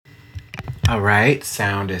All right,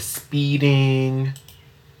 sound is speeding.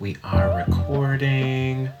 We are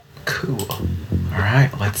recording. Cool. All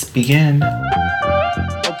right, let's begin.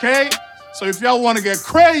 Okay? So if y'all want to get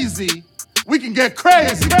crazy, we can get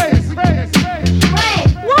crazy. Red.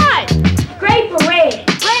 What? Grape or red?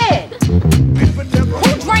 Red. Who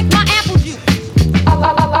drank my apple juice?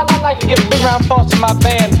 I like to give a big round applause to my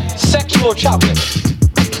band, Sexual Chocolate.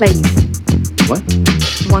 Play you. What?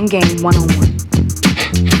 One game, one-on-one.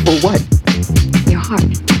 For what? Your heart.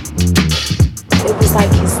 It was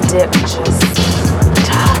like his dip just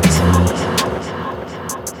tapped.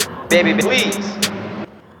 Baby, please.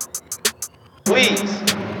 Please.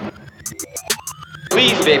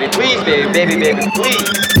 Please, baby, please, baby, please.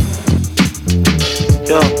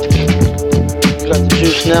 Yo, you got the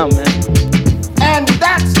juice now, man. And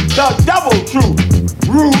that's the double truth.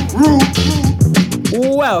 Roo.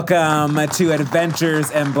 Welcome to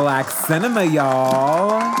Adventures in Black Cinema,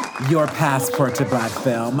 y'all. Your passport to black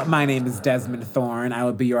film. My name is Desmond Thorne. I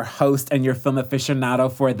will be your host and your film aficionado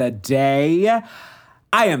for the day.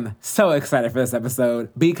 I am so excited for this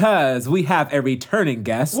episode because we have a returning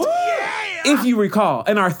guest. Woo! If you recall,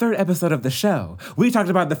 in our third episode of the show, we talked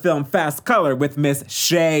about the film Fast Color with Miss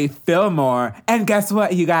Shay Fillmore. And guess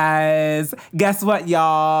what, you guys? Guess what,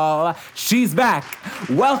 y'all? She's back.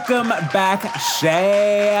 Welcome back,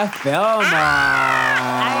 Shay Fillmore.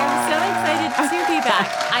 I am so excited to be back.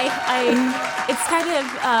 It's kind of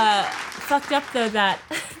fucked up though that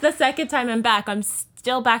the second time I'm back, I'm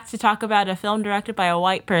still back to talk about a film directed by a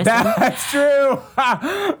white person. That's true.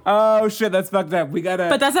 Oh shit, that's fucked up.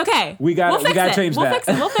 But that's okay. We gotta change that.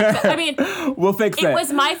 We'll fix it. I mean, we'll fix it. It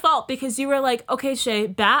was my fault because you were like, okay, Shay,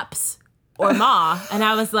 Baps or Ma, and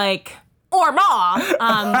I was like, or Ma.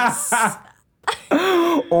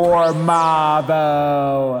 Or Ma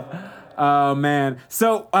though. Oh man.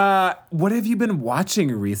 So, what have you been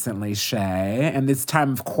watching recently, Shay? And this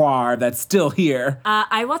time of Quar that's still here.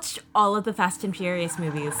 I watched all of the Fast and Furious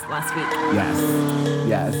movies last week.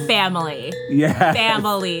 Yes. Family. Yes.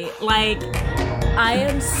 Family. Like, I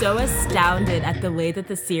am so astounded at the way that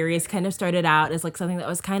the series kind of started out as like something that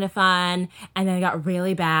was kind of fun, and then it got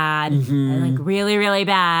really bad, and like really, really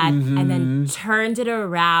bad, and then turned it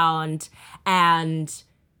around and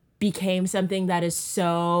became something that is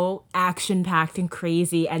so action-packed and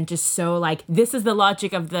crazy and just so like, this is the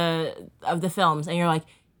logic of the films. And you're like,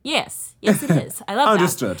 yes it is. I love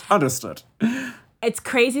that. Understood. It's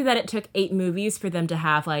crazy that it took 8 movies for them to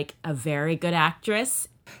have like a very good actress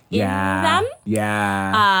in them.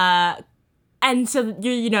 Yeah. And so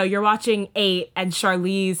you're watching 8 and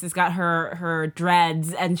Charlize has got her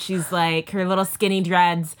dreads and she's like, her little skinny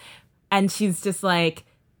dreads, and she's just like,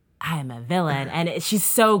 I'm a villain, and she's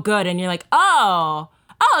so good, and you're like, oh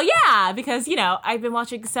yeah, because I've been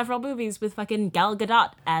watching several movies with fucking Gal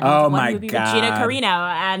Gadot and one movie with Gina Carano,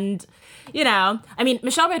 and I mean,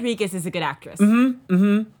 Michelle Rodriguez is a good actress.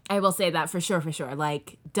 I will say that for sure.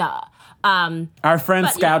 Like, duh. Our friend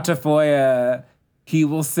Scout Tafoya, he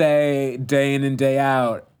will say day in and day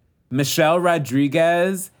out, Michelle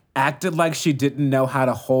Rodriguez acted like she didn't know how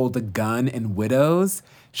to hold a gun in Widows.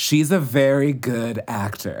 She's a very good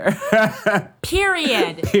actor.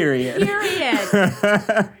 Period.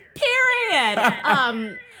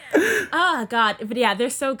 Oh God, but yeah, they're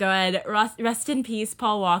so good. Rest in peace,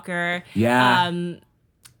 Paul Walker. Yeah.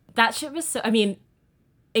 That shit was so. I mean,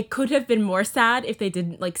 it could have been more sad if they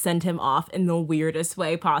didn't like send him off in the weirdest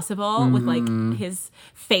way possible with like his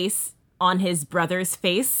face on his brother's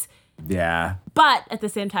face. Yeah. But at the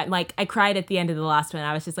same time, like, I cried at the end of the last one.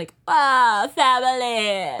 I was just like,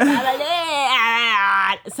 family.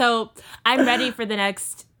 So I'm ready for the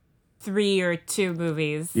next 3 or 2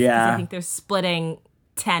 movies. Yeah. 'Cause I think they're splitting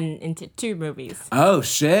 10 into 2 movies. Oh,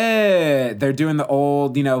 shit. They're doing the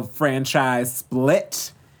old, franchise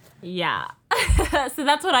split. Yeah. So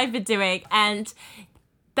that's what I've been doing. And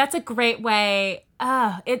that's a great way.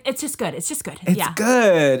 It's just good. It's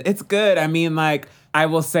good. It's good. I mean, like, I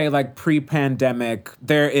will say, like, pre-pandemic,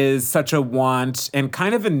 there is such a want and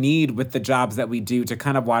kind of a need with the jobs that we do to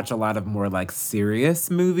kind of watch a lot of more, like, serious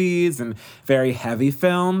movies and very heavy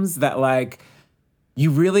films that, like, you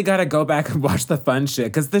really got to go back and watch the fun shit,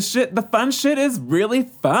 because the fun shit is really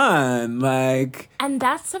fun. Like, and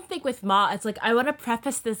that's something with Ma. It's like, I want to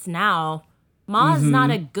preface this now. Ma is not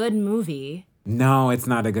a good movie. No, it's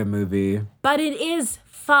not a good movie. But it is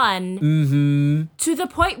fun to the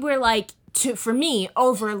point where, like, for me,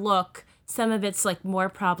 overlook some of its, like, more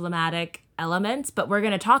problematic elements. But we're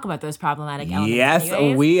going to talk about those problematic elements. Yes,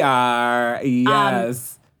 anyways. We are.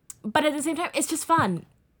 Yes. But at the same time, it's just fun.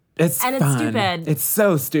 It's fun. It's stupid. It's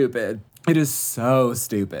so stupid. It is so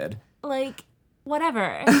stupid. Like,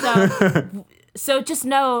 whatever. So just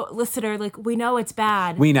know, listener, like, we know it's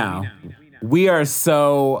bad. We know. We are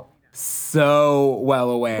so well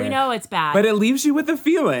aware. We know it's bad. But it leaves you with a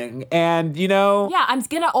feeling. And, Yeah, I'm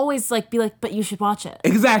gonna always be like, but you should watch it.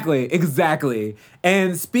 Exactly.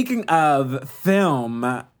 And speaking of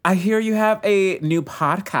film, I hear you have a new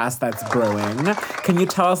podcast that's brewing. Can you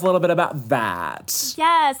tell us a little bit about that?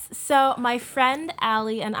 Yes. So my friend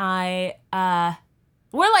Allie and I,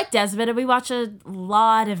 we're like Desmond, and we watch a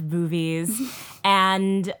lot of movies.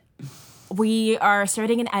 And we are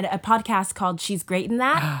starting a podcast called She's Great in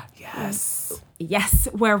That. Yes,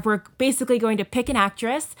 where we're basically going to pick an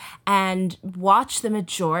actress and watch the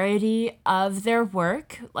majority of their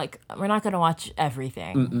work. Like, we're not going to watch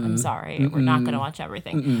everything. I'm sorry. We're not going to watch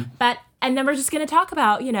everything. And then we're just going to talk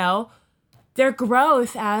about, their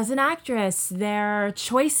growth as an actress, their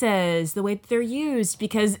choices, the way that they're used.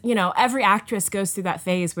 Because, every actress goes through that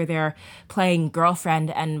phase where they're playing girlfriend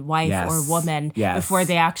and wife or woman before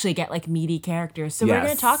they actually get, like, meaty characters. So we're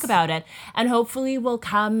going to talk about it. And hopefully we'll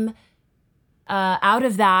come out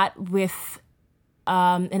of that with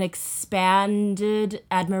an expanded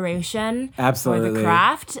admiration for the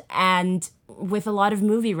craft and with a lot of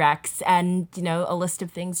movie recs and, a list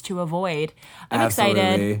of things to avoid. I'm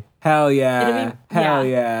excited. Hell yeah. Hell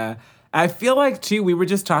yeah. I feel like, too, we were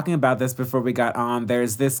just talking about this before we got on.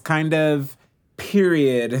 There's this kind of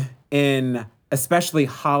period in especially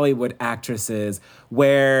Hollywood actresses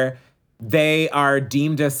where they are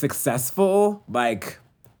deemed as successful, like,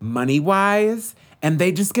 money-wise, and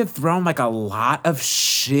they just get thrown like a lot of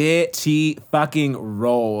shitty fucking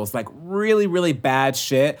roles, like really, really bad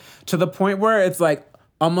shit, to the point where it's like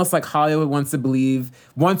almost like Hollywood wants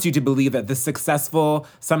you to believe that the successful,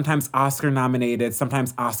 sometimes Oscar-nominated,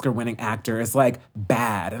 sometimes Oscar-winning actor is like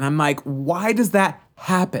bad. And I'm like, why does that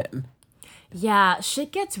happen? Yeah,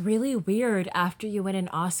 shit gets really weird after you win an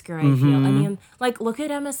Oscar, I feel. I mean, like, look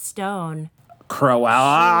at Emma Stone.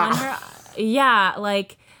 Cruella. Yeah,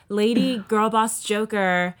 like Lady Girl Boss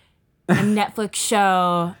Joker, a Netflix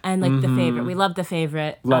show, and like The Favorite. We love The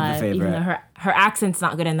Favorite. Love The Favorite. Even though her accent's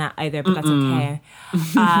not good in that either, but that's okay.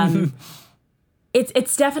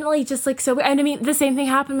 It's definitely just like so. And I mean, the same thing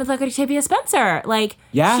happened with like Octavia Spencer. Like,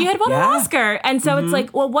 she had won an Oscar, and so it's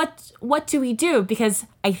like, well, what do we do? Because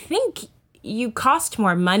I think you cost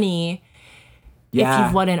more money if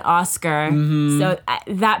you've won an Oscar. So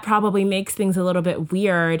that probably makes things a little bit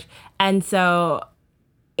weird. And so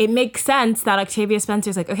it makes sense that Octavia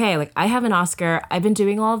Spencer's like, okay, like, I have an Oscar. I've been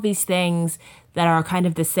doing all of these things that are kind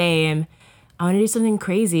of the same. I want to do something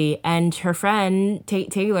crazy. And her friend, Tate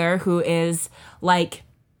Taylor, who is like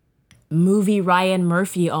movie Ryan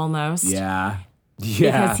Murphy almost. Yeah.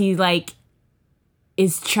 Because he like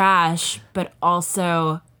is trash, but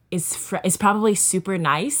also is probably super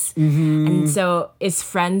nice. And so is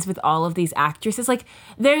friends with all of these actresses. Like,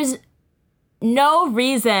 there's no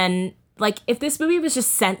reason, like, if this movie was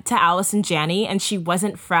just sent to Allison Janney and she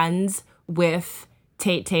wasn't friends with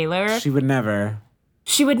Tate Taylor, She would never.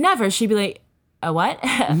 She'd be like, a what?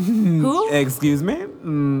 Who? Excuse me?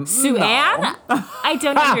 Sue Ann? I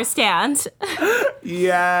don't understand.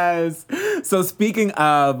 Yes. So speaking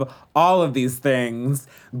of all of these things,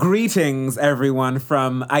 greetings, everyone,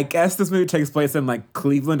 from, I guess this movie takes place in like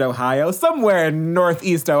Cleveland, Ohio, somewhere in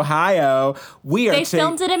Northeast Ohio. They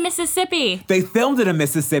filmed it in Mississippi. They filmed it in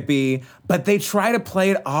Mississippi, but they try to play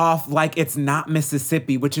it off like it's not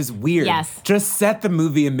Mississippi, which is weird. Yes. Just set the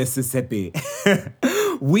movie in Mississippi.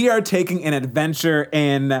 We are taking an adventure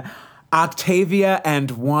in Octavia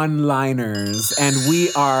and one-liners, and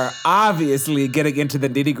we are obviously getting into the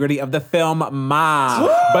nitty-gritty of the film Ma.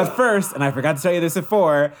 But first, and I forgot to tell you this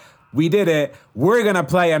before, we did it. We're gonna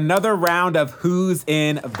play another round of Who's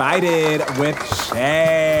Invited with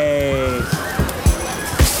Shay.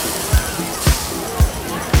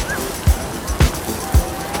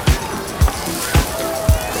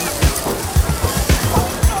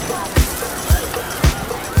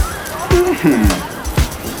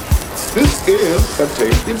 This is a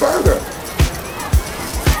tasty burger.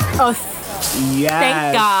 Oh, Yes.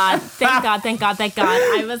 Thank God. I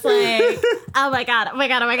was like,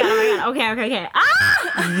 oh my God. Okay.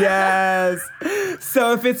 Ah! Yes.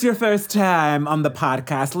 So if it's your first time on the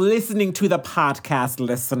podcast, listening to the podcast,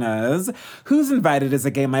 listeners, Who's Invited is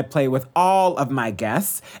a game I play with all of my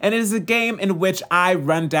guests, and it is a game in which I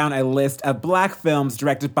run down a list of Black films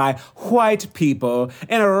directed by white people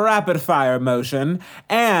in a rapid-fire motion,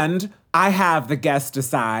 and I have the guests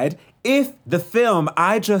decide if the film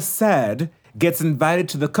I just said gets invited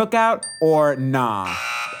to the cookout or nah.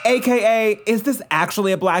 AKA, is this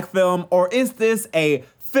actually a Black film, or is this a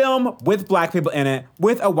film with black people in it,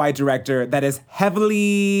 with a white director that is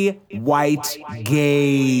heavily white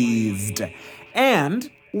gazed. And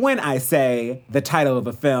when I say the title of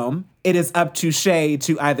a film, it is up to Shay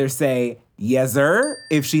to either say yes-er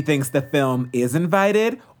if she thinks the film is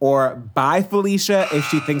invited, or bye Felicia if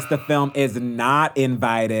she thinks the film is not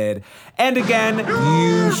invited. And again,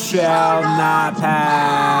 you shall not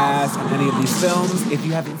pass on any of these films. If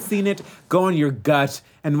you haven't seen it, go on your gut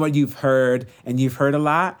and what you've heard. And you've heard a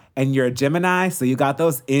lot, and you're a Gemini, so you got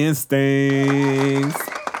those instincts.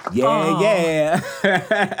 Yeah.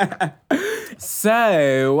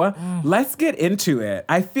 So let's get into it.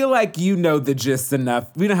 I feel like you know the gist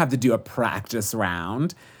enough. We don't have to do a practice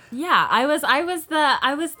round. Yeah, I was the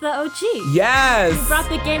OG. Yes. You brought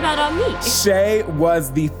the game out on me. Shay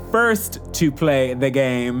was the first to play the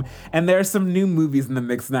game, and there are some new movies in the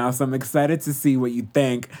mix now, so I'm excited to see what you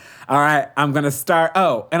think. All right, I'm gonna start.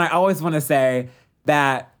 Oh, and I always want to say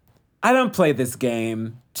that I don't play this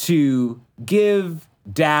game to give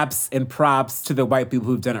daps and props to the white people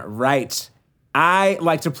who've done it right. I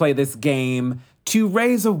like to play this game to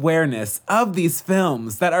raise awareness of these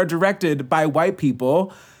films that are directed by white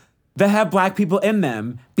people that have black people in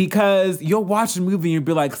them, because you'll watch a movie and you'll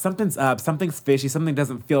be like, something's up, something's fishy, something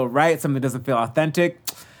doesn't feel right, something doesn't feel authentic.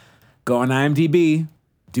 Go on IMDb,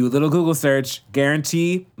 do a little Google search,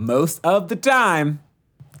 guarantee most of the time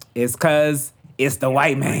it's because it's the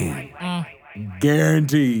white man.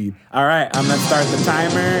 Guaranteed. All right, I'm gonna start the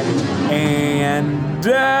timer, and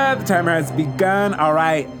the timer has begun. All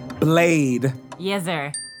right, Blade. Yes,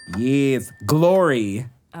 sir. Yes. Glory.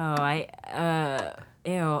 Oh, bye,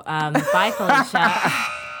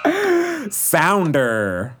 Felicia.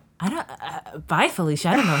 Sounder. Bye, Felicia.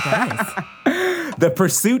 I don't know what that is. The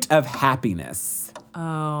Pursuit of Happiness.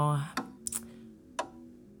 Oh.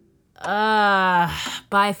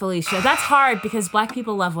 Bye, Felicia. That's hard because black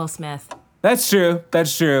people love Will Smith. That's true.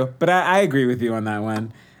 But I agree with you on that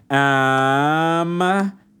one.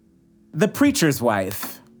 The Preacher's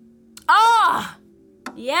Wife. Oh!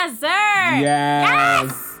 Yes, sir!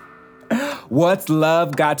 Yes! What's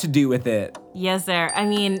love got to do with it? Yes, sir. I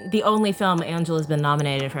mean, the only film Angela's been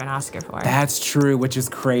nominated for an Oscar for. That's true, which is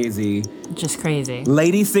crazy. Just crazy.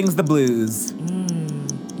 Lady Sings the Blues.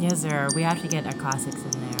 Yes, sir. We have to get our classics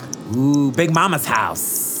in there. Ooh, Big Mama's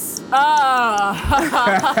House.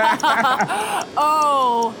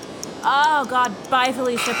 Oh, God. Bye,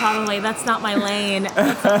 Felicia, probably. That's not my lane.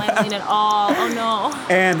 That's not my lane at all. Oh, no.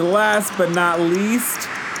 And last but not least,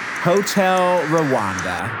 Hotel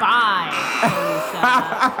Rwanda. Bye, Felicia.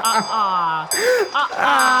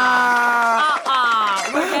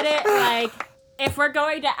 We're getting, like, if we're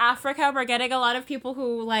going to Africa, we're getting a lot of people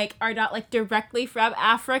who, like, are not, like, directly from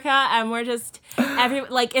Africa, and we're just,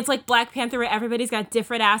 it's like Black Panther where everybody's got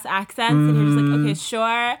different ass accents, and you're just like, okay,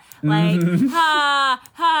 sure, like, ha.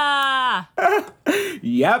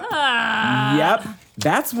 Yep. Yep.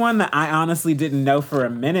 That's one that I honestly didn't know for a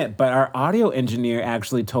minute, but our audio engineer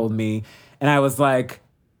actually told me, and I was like,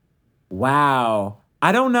 wow.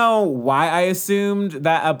 I don't know why I assumed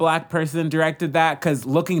that a black person directed that, because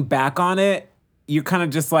looking back on it, you're kind of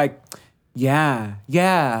just like, yeah,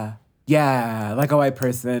 like a white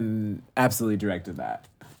person absolutely directed that.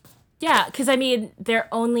 Yeah, because, I mean, they're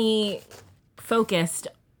only focused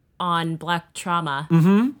on black trauma.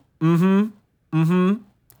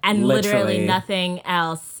 And literally nothing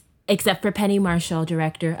else except for Penny Marshall,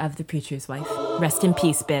 director of The Preacher's Wife. Rest in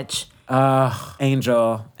peace, bitch.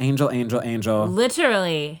 Angel.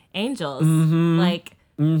 Literally, angels. Like,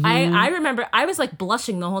 I remember, I was like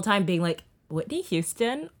blushing the whole time being like, Whitney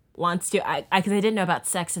Houston wants to, because I didn't know about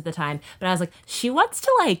sex at the time, but I was like, she wants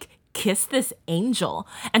to like kiss this angel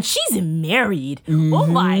and she's married. Oh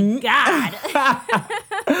my God.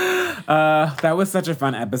 That was such a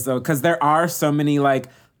fun episode because there are so many like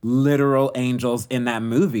literal angels in that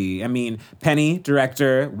movie. I mean, Penny,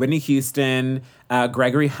 director, Whitney Houston,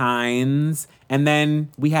 Gregory Hines, and then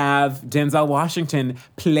we have Denzel Washington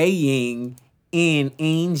playing an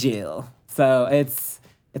angel. So it's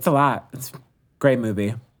a lot. It's a great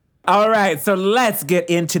movie. All right, so let's get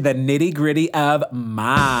into the nitty-gritty of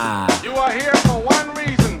Ma. You are here for one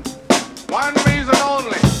reason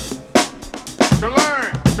only. To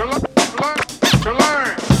learn.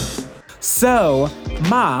 So,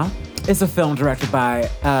 Ma is a film directed by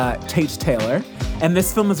Tate Taylor, and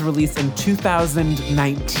this film was released in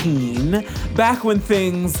 2019, back when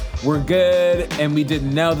things were good and we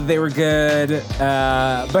didn't know that they were good.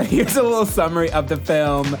 But here's a little summary of the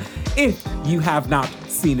film, if you have not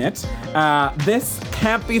seen it. This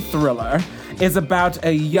campy thriller is about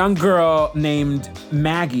a young girl named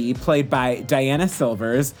Maggie, played by Diana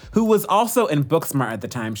Silvers, who was also in Booksmart at the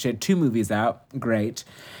time. She had 2 movies out. Great.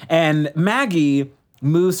 And Maggie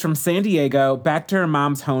moves from San Diego back to her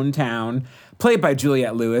mom's hometown, played by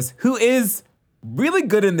Juliette Lewis, who is really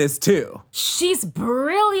good in this too. She's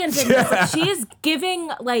brilliant in this. Like, she is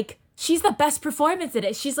giving, like, she's the best performance in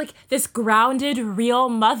it. She's like this grounded, real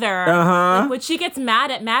mother. Like, when she gets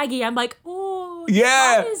mad at Maggie, I'm like, ooh,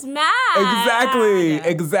 Yeah. Mom is mad.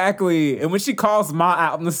 Exactly. And when she calls Ma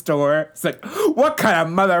out in the store, it's like, what kind of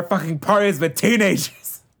motherfucking parties with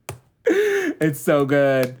teenagers? It's so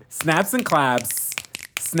good. Snaps and claps.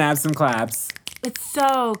 Snaps and claps. It's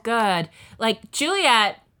so good. Like,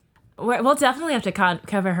 Juliette, we'll definitely have to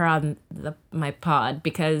cover her on my pod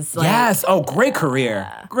because, like, Yes. Oh, great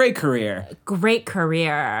career. Great career. Great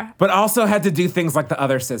career. But also had to do things like the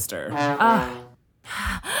other sister.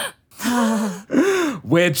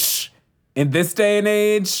 Which, in this day and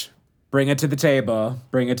age, bring it to the table.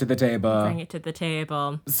 Bring it to the table. Bring it to the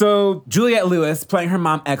table. So Juliette Lewis, playing her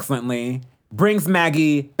mom excellently, brings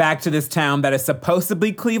Maggie back to this town that is supposed to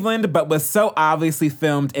be Cleveland, but was so obviously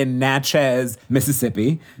filmed in Natchez,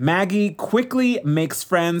 Mississippi. Maggie quickly makes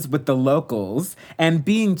friends with the locals, and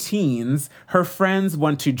being teens, her friends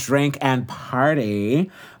want to drink and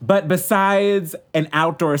party. But besides an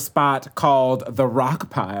outdoor spot called the Rock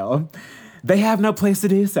Pile, they have no place to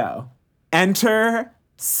do so. Enter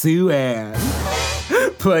Sue Ann,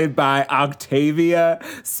 played by Octavia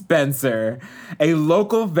Spencer, a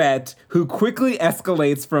local vet who quickly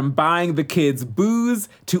escalates from buying the kids booze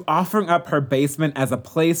to offering up her basement as a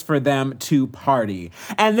place for them to party.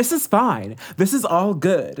 And this is fine. This is all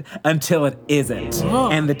good until it isn't.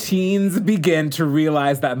 And the teens begin to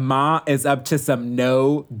realize that Ma is up to some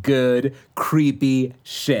no good, creepy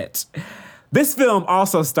shit. This film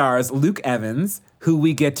also stars Luke Evans, who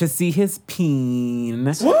we get to see his peen.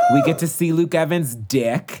 Woo! We get to see Luke Evans'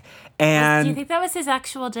 dick. And Do you think that was his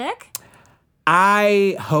actual dick?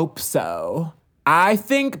 I hope so. I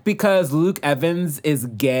think because Luke Evans is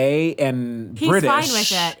gay and He's British. fine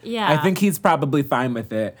with it, yeah. I think he's probably fine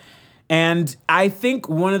with it. And I think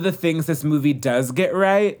one of the things this movie does get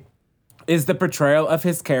right is the portrayal of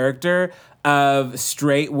his character of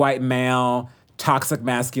straight white male toxic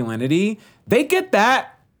masculinity. They get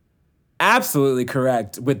that absolutely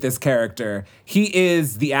correct with this character. He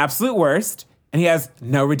is the absolute worst, and he has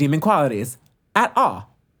no redeeming qualities at all.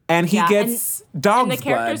 And he gets dog's and the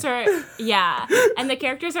characters blood. and the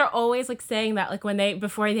characters are always like saying that, like, when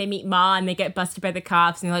before they meet Ma and they get busted by the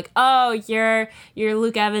cops and they're like, oh, you're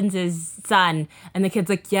Luke Evans' son, and the kid's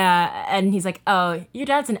like, yeah, and he's like, oh, your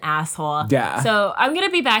dad's an asshole. Yeah. So I'm gonna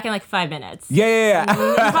be back in like 5 minutes. Yeah.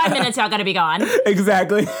 In 5 minutes, y'all gotta be gone.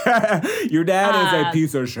 Exactly. Your dad is a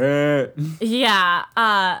piece of shit. Yeah.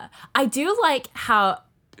 I do like how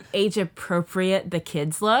age appropriate the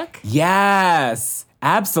kids look. Yes.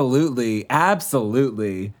 Absolutely. Like,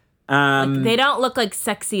 they don't look like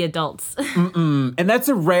sexy adults. And that's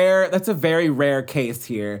a very rare case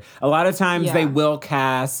here. A lot of times they will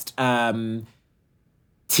cast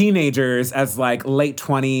teenagers as like late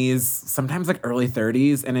 20s, sometimes like early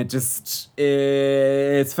 30s, and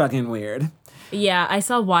it's fucking weird. Yeah, I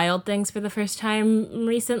saw Wild Things for the first time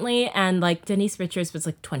recently, and like Denise Richards was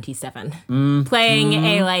like 27, playing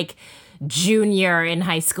a like junior in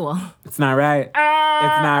high school. It's not right.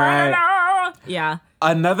 It's not right. Yeah.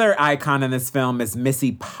 Another icon in this film is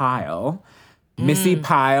Missy Pyle. Missy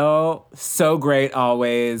Pyle, so great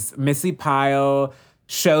always. Missy Pyle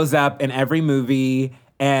shows up in every movie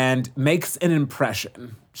and makes an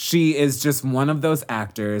impression. She is just one of those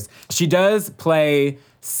actors. She does play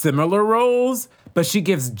similar roles, but she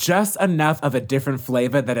gives just enough of a different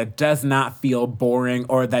flavor that it does not feel boring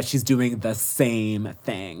or that she's doing the same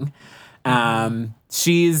thing.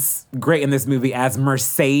 She's great in this movie as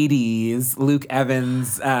Mercedes, Luke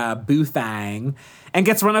Evans' boo thang, and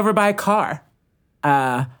gets run over by a car.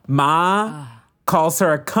 Ma calls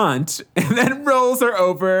her a cunt and then rolls her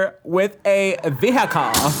over with a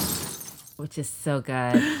vehicle. Which is so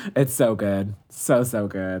good. It's so good. So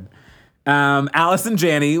good. Allison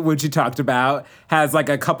Janney, which you talked about, has like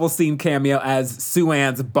a couple scene cameo as Sue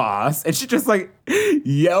Ann's boss, and she just like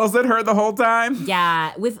yells at her the whole time.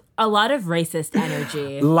 Yeah, with a lot of racist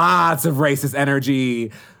energy. Lots of racist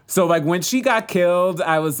energy. So like when she got killed,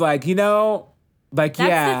 I was like, like, That's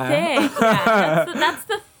yeah. the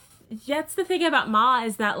thing. Yeah, that's the thing about Ma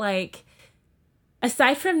is that, like,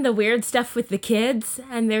 aside from the weird stuff with the kids,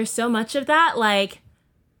 and there's so much of that, like,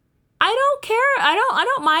 I don't care. I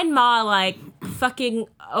don't mind Ma, like, fucking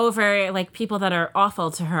over, like, people that are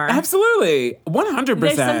awful to her. Absolutely. 100%.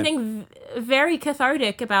 There's something very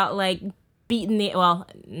cathartic about, like, beating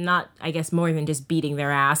not, I guess, more than just beating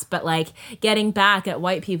their ass, but like getting back at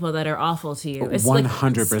white people that are awful to you. It's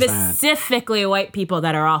 100%. Like specifically white people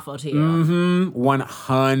that are awful to you.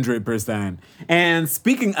 100%. And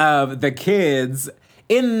speaking of the kids,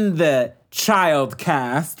 in the child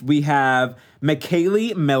cast, we have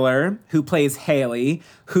McKaylee Miller, who plays Haley,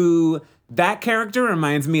 who that character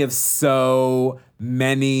reminds me of so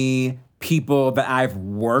many people that I've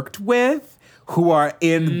worked with who are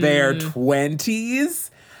in their 20s,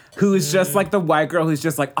 who's just like the white girl who's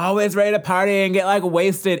just like always ready to party and get like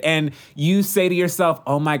wasted. And you say to yourself,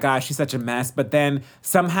 oh my gosh, she's such a mess. But then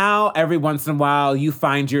somehow every once in a while you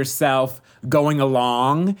find yourself going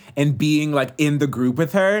along and being like in the group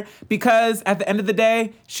with her, because at the end of the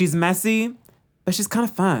day, she's messy, but she's kind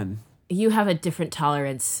of fun. You have a different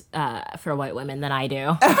tolerance for white women than I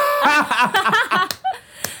do.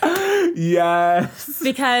 Yes.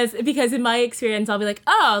 Because in my experience, I'll be like,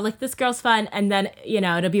 oh, like this girl's fun. And then,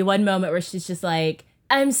 it'll be one moment where she's just like,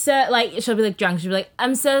 I'm so, like, she'll be like drunk. She'll be like,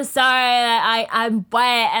 I'm so sorry that I'm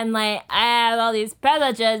white and like I have all these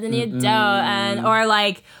privileges and you don't. And, or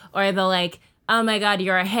they'll like, oh my God,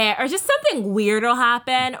 you're a hair, or just something weird will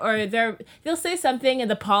happen, or they'll say something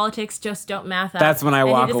and the politics just don't match up. That's when I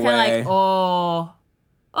walk away. Like,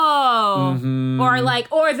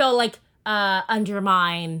 or they'll like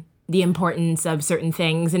undermine the importance of certain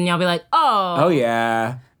things, and you'll be like, oh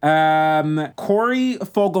yeah. Corey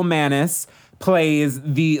Fogelmanis plays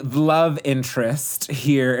the love interest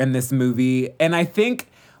here in this movie, and I think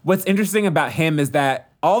what's interesting about him is that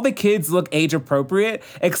all the kids look age appropriate,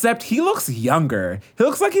 except he looks younger. He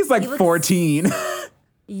looks like he's like 14.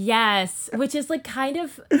 Yes, which is like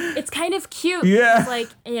it's kind of cute. Yeah. It's like,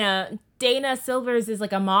 Dana Silvers is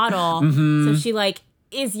like a model. So she like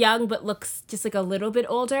is young but looks just like a little bit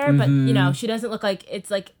older, but she doesn't look like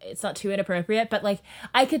it's not too inappropriate, but like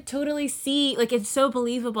I could totally see, like, it's so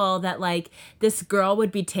believable that like this girl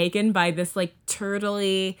would be taken by this like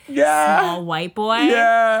turtly small white boy.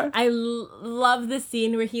 I love the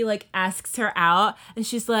scene where he like asks her out and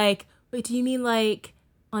she's like, wait, do you mean like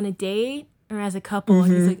on a date or as a couple?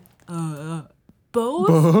 And he's like,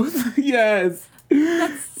 both? Yes.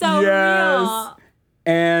 That's so real.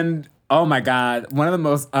 And oh my God, one of the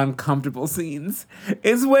most uncomfortable scenes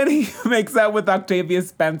is when he makes out with Octavia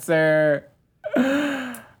Spencer.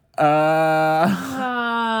 It's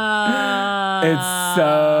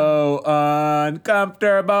so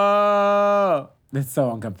uncomfortable. It's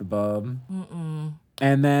so uncomfortable.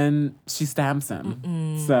 And then she stabs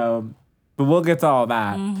him. So, but we'll get to all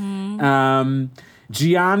that.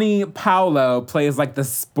 Gianni Paolo plays like the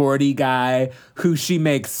sporty guy who she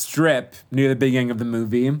makes strip near the beginning of the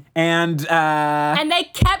movie. And they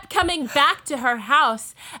kept coming back to her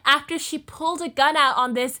house after she pulled a gun out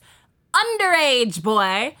on this underage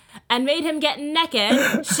boy and made him get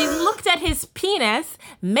naked. She looked at his penis,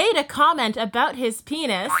 made a comment about his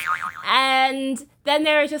penis, and then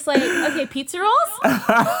they were just like, okay, pizza rolls?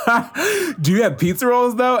 Do you have pizza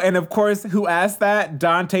rolls, though? And of course, who asked that?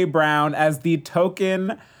 Dante Brown as the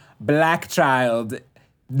token black child,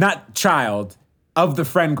 not child, of the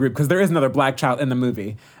friend group, because there is another black child in the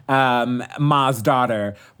movie, Ma's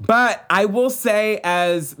daughter. But I will say,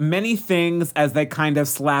 as many things as they kind of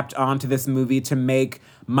slapped onto this movie to make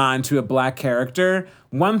Ma into a black character,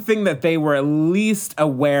 one thing that they were at least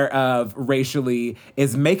aware of racially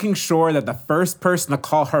is making sure that the first person to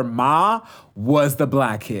call her Ma was the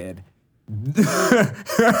black kid.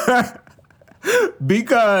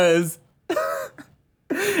 Because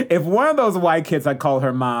if one of those white kids had called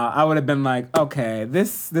her Ma, I would have been like, okay,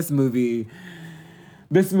 this movie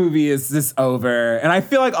is just over. And I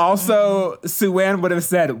feel like also Sue-Ann would have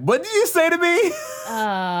said, what did you say to me?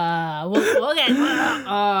 We'll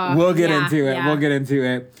get into it. We'll get into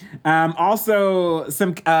it. Also,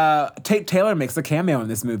 Tate Taylor makes a cameo in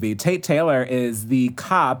this movie. Tate Taylor is the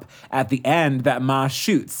cop at the end that Ma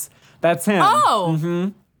shoots. That's him.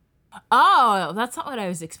 Oh, that's not what I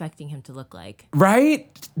was expecting him to look like. Right?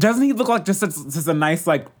 Doesn't he look like just a nice,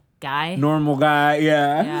 like, guy? Normal guy,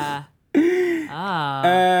 yeah.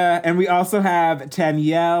 And we also have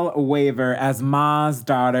Danielle Waver as Ma's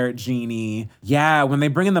daughter, Jeannie. Yeah, when they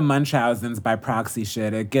bring in the Munchausens by proxy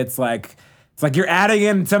shit, it gets like, it's like you're adding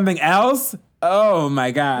in something else? Oh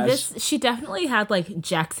my gosh. She definitely had like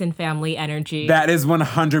Jackson family energy. That is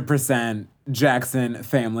 100% Jackson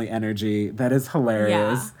family energy. That is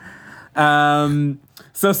hilarious. Yeah.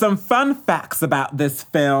 So some fun facts about this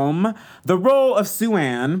film. The role of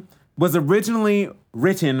Sue-Ann was originally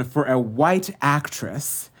written for a white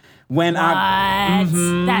actress. When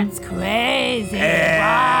That's crazy.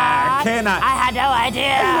 I had no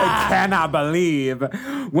idea. I cannot believe.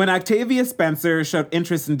 When Octavia Spencer showed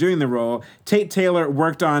interest in doing the role, Tate Taylor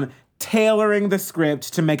worked on tailoring the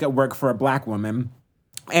script to make it work for a Black woman.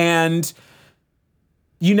 And,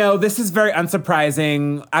 you know, this is very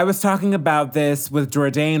unsurprising. I was talking about this with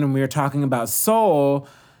Jourdain when we were talking about Soul,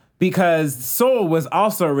 because Soul was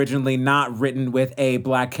also originally not written with a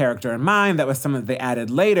Black character in mind. That was something that they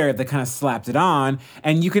added later that kind of slapped it on.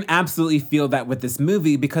 And you can absolutely feel that with this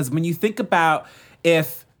movie, because when you think about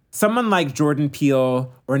if someone like Jordan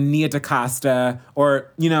Peele or Nia DaCosta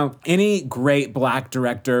or, you know, any great Black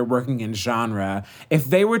director working in genre, if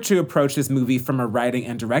they were to approach this movie from a writing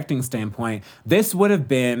and directing standpoint, this would have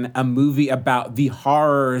been a movie about the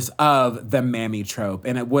horrors of the mammy trope.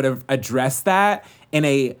 And it would have addressed that in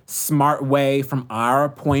a smart way from our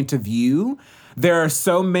point of view. There are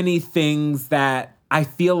so many things that I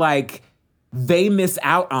feel like they miss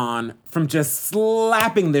out on from just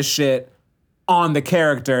slapping this shit on the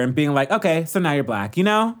character and being like, okay, so now you're Black, you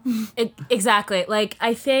know? Exactly. Like,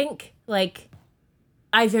 I think, like,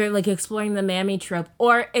 either, like, exploring the mammy trope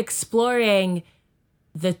or exploring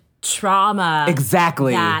the trauma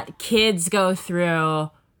Exactly. that kids go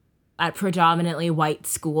through at predominantly white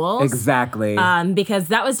schools. Exactly. Because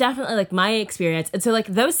that was definitely, like, my experience. And so, like,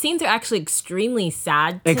 those scenes are actually extremely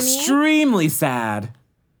sad to me. Extremely sad.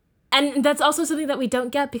 And that's also something that we don't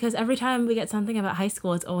get, because every time we get something about high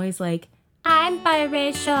school, it's always like, I'm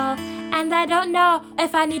biracial, and I don't know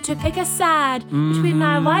if I need to pick a side between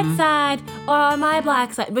my white side or my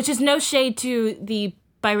Black side, which is no shade to the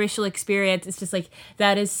biracial experience. It's just like,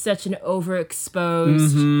 that is such an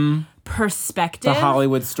overexposed perspective. The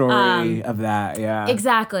Hollywood story of that, yeah.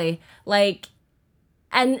 Exactly. Like,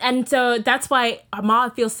 and so that's why Ma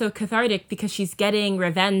feels so cathartic, because she's getting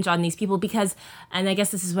revenge on these people, because, and I guess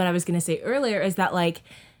this is what I was going to say earlier, is that, like,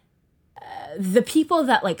 the people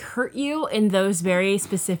that, like, hurt you in those very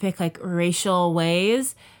specific, like, racial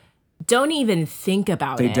ways don't even think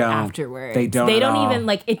about it afterwards. They don't even,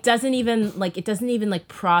 like, it doesn't even, like,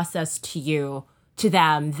 process to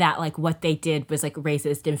them that, like, what they did was, like,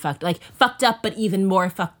 racist and fucked up, but even more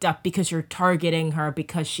fucked up because you're targeting her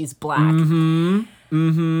because she's Black.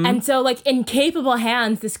 And so, like, in capable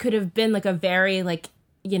hands, this could have been, like, a very, like,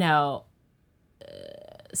 you know,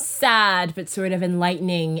 sad but sort of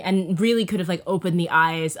enlightening, and really could have, like, opened the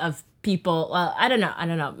eyes of people. Well, I don't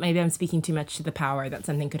know, maybe I'm speaking too much to the power that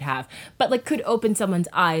something could have, but, like, could open someone's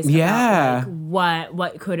eyes about, like,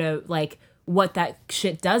 what could have, like, what that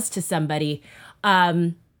shit does to somebody.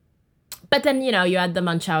 But then, you know, you add the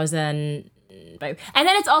Munchausen, and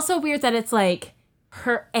then it's also weird that it's like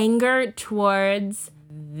her anger towards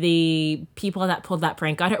the people that pulled that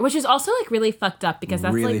prank on her, which is also, like, really fucked up, because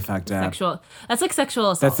that's really like fucked up. That's like sexual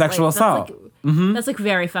assault. That's sexual assault. That's like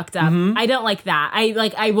very fucked up. I don't like that.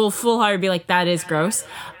 I will full hard be like, that is gross.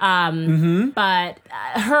 But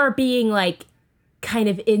her being, like, kind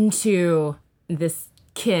of into this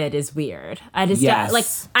kid is weird. I just Yes. like,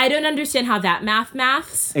 I don't understand how that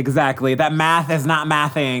maths. Exactly. That math is not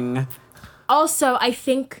mathing. Also, I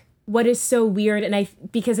think what is so weird, and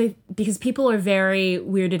because people are very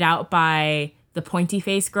weirded out by the pointy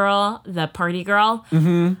face girl, the party girl,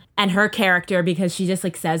 and her character, because she just,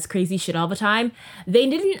 like, says crazy shit all the time. They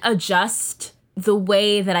didn't adjust the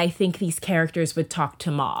way that I think these characters would talk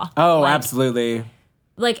to Ma. Oh, Like, absolutely.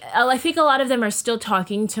 Like, I think a lot of them are still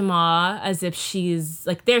talking to Ma as if she's,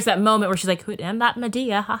 like, there's that moment where she's like, who am that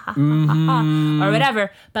Medea, ha ha ha ha, or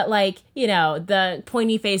whatever. But, like, you know, the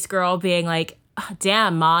pointy face girl being like,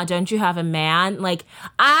 damn, Ma, don't you have a man? Like,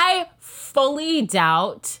 I fully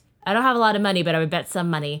doubt, I don't have a lot of money, but I would bet some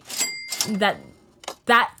money that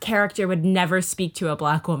character would never speak to a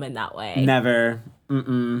Black woman that way. Never.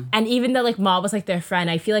 And even though, like, Ma was, like, their friend,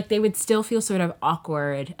 I feel like they would still feel sort of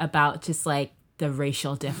awkward about just, like, the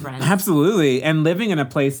racial difference. Absolutely. And living in a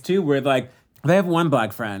place, too, where, like, they have one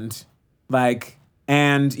Black friend. Like,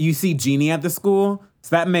 and you see Jeannie at the school,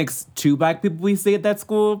 so that makes 2 Black people we see at that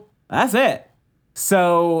school. That's it.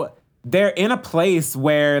 So they're in a place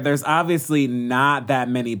where there's obviously not that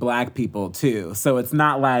many Black people, too. So it's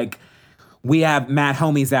not like we have mad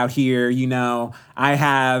homies out here, you know. I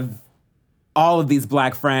have all of these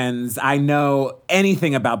Black friends. I know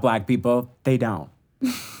anything about Black people. They don't.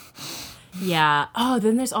 Yeah. Oh,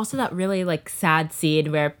 then there's also that really, like, sad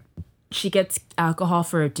scene where she gets alcohol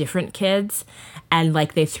for different kids, and,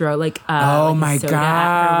 like, they throw, like, Oh like, my a soda God.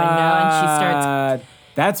 at her window, and she starts,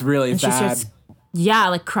 That's really and sad. she starts, yeah,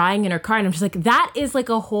 like, crying in her car, and I'm just like, that is, like,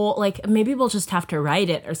 a whole, like, maybe we'll just have to write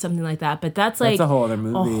it or something like that, but that's, like, a whole other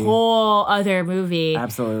movie. A whole other movie.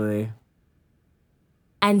 Absolutely.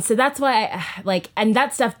 And so that's why and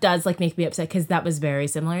that stuff does like make me upset because that was very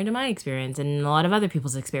similar to my experience and a lot of other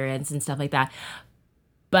people's experience and stuff like that.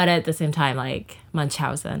 But at the same time, like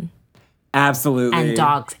Munchausen. Absolutely.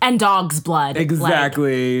 And dog's blood.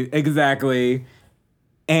 Exactly.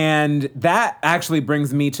 And that actually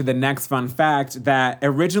brings me to the next fun fact that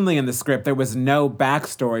originally in the script, there was no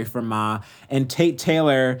backstory for Ma, and Tate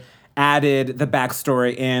Taylor added the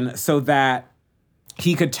backstory in so that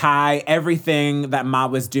he could tie everything that Ma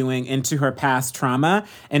was doing into her past trauma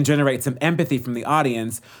and generate some empathy from the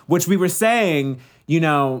audience, which we were saying,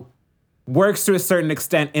 works to a certain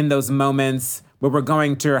extent in those moments where we're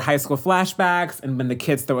going to her high school flashbacks and when the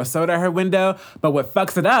kids throw a soda at her window. But what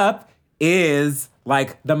fucks it up is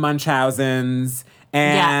like the Munchausens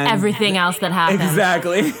and everything else that happened.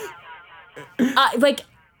 Exactly.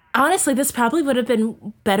 Honestly, this probably would have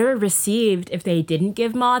been better received if they didn't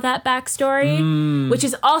give Ma that backstory, which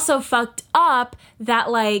is also fucked up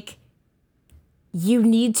that, like, you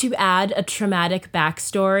need to add a traumatic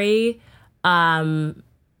backstory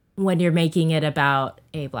when you're making it about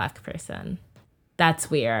a Black person.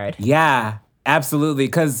 That's weird. Yeah, absolutely.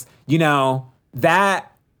 Because,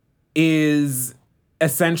 that is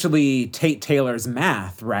essentially Tate Taylor's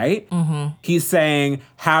math, right? Mm-hmm. He's saying,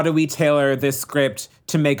 how do we tailor this script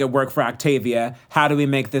to make it work for Octavia? How do we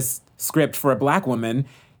make this script for a Black woman?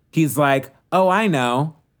 He's like, oh, I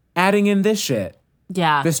know. Adding in this shit.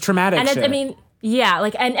 Yeah. This traumatic shit. And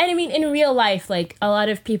in real life, like, a lot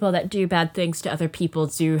of people that do bad things to other people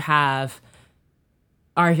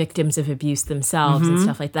are victims of abuse themselves and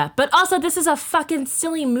stuff like that. But also, this is a fucking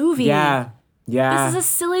silly movie. Yeah. This is a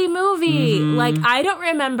silly movie. Like, I don't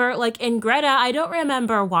remember, like, in Greta, I don't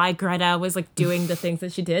remember why Greta was, like, doing the things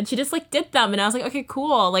that she did. She just, like, did them. And I was like, okay,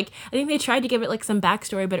 cool. Like, I think they tried to give it, like, some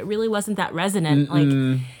backstory, but it really wasn't that resonant.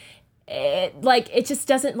 It just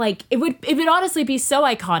doesn't, like, it would honestly be so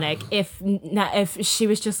iconic if she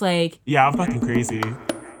was just like, Yeah, I'm fucking crazy.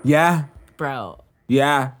 Yeah. Bro.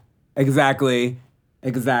 Yeah, exactly.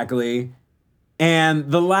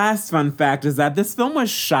 And the last fun fact is that this film was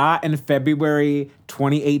shot in February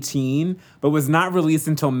 2018, but was not released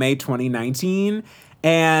until May 2019.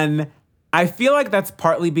 And I feel like that's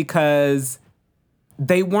partly because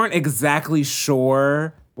they weren't exactly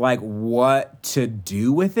sure, like, what to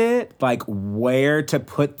do with it, like, where to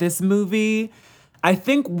put this movie. I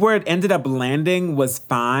think where it ended up landing was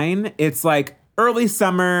fine. It's, like, early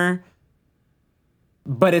summer,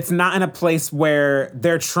 but it's not in a place where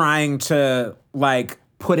they're trying to, like,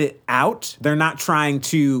 put it out. They're not trying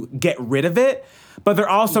to get rid of it, but they're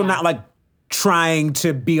also not, like, trying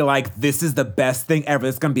to be like, this is the best thing ever.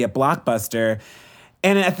 It's going to be a blockbuster.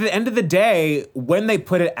 And at the end of the day, when they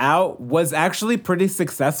put it out, was actually pretty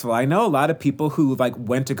successful. I know a lot of people who, like,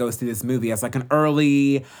 went to go see this movie as, like, an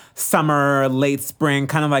early summer, late spring,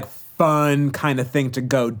 kind of, like, fun kind of thing to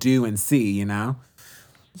go do and see,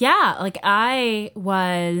 Yeah, like, I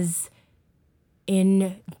was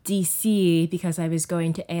in DC because I was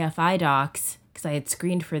going to AFI Docs because I had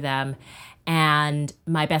screened for them. And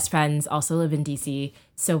my best friends also live in DC.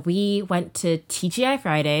 So we went to TGI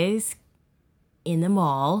Fridays in the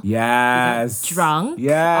mall. Yes. We got drunk.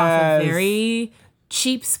 Yes. Off of very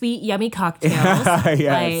cheap, sweet, yummy cocktails.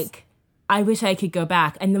 Yes. Like, I wish I could go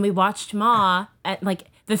back. And then we watched Ma at, like,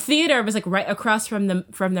 the theater was, like, right across from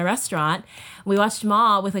the restaurant. We watched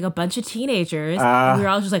Ma with, like, a bunch of teenagers. And we were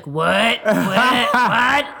all just like, what?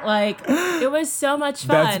 Like, it was so much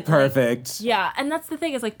fun. That's perfect. Like, yeah, and that's the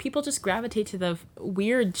thing is, like, people just gravitate to the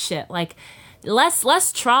weird shit. Like,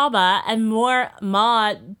 less trauma and more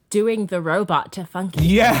Ma doing the robot to Funky.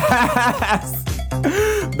 Yes!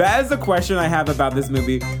 That is a question I have about this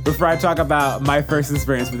movie before I talk about my first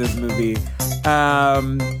experience with this movie.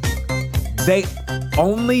 They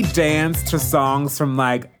only dance to songs from,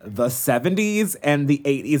 like, the 70s and the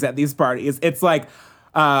 80s at these parties. It's like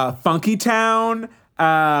Funky Town,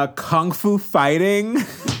 Kung Fu Fighting.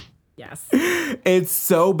 Yes. It's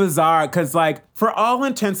so bizarre because, like, for all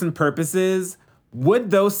intents and purposes, would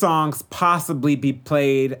those songs possibly be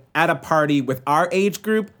played at a party with our age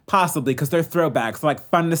group? Possibly, because they're throwbacks, like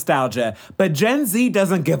fun nostalgia. But Gen Z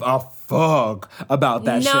doesn't give a fuck about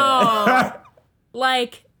that shit.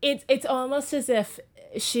 Like, it's almost as if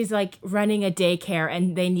she's, like, running a daycare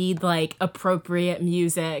and they need, like, appropriate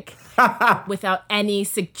music without any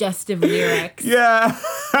suggestive lyrics. Yeah.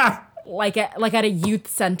 like at a youth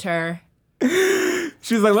center.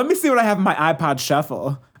 She's like, let me see what I have in my iPod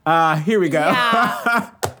Shuffle. Here we go. Yeah.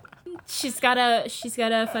 She's got a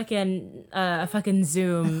fucking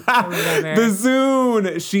Zune or whatever. The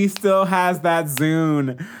Zune. She still has that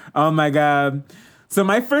Zune. Oh my God. So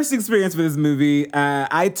my first experience with this movie,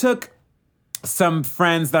 I took some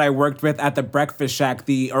friends that I worked with at the Breakfast Shack,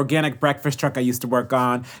 the organic breakfast truck I used to work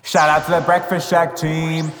on. Shout out to the Breakfast Shack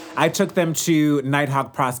team. I took them to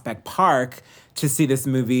Nighthawk Prospect Park to see this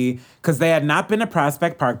movie because they had not been to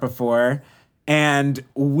Prospect Park before. And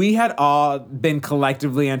we had all been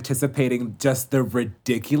collectively anticipating just the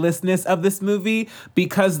ridiculousness of this movie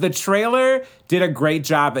because the trailer did a great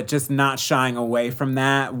job at just not shying away from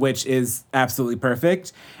that, which is absolutely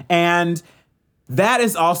perfect. And that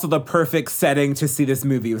is also the perfect setting to see this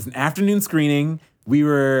movie. It was an afternoon screening. We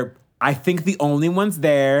were, I think, the only ones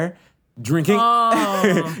there drinking,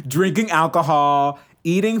 drinking alcohol,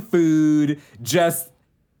 eating food, just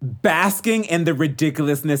basking in the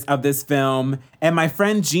ridiculousness of this film. And my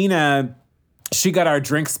friend Gina, she got our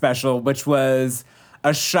drink special, which was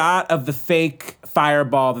a shot of the fake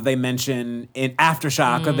fireball that they mention in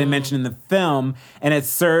Aftershock, or they mention in the film, and it's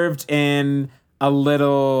served in a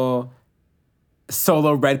little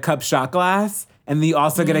Solo red cup shot glass. And then you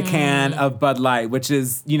also get a can of Bud Light, which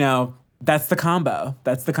is, you know, that's the combo.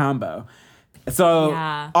 That's the combo. So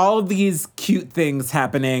all of these cute things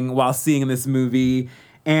happening while seeing this movie.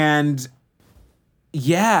 And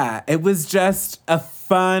yeah, it was just a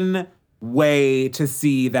fun way to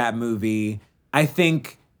see that movie. I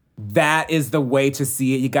think that is the way to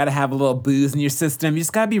see it. You got to have a little booze in your system. You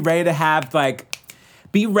just got to be ready to have, like,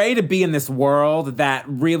 be ready to be in this world that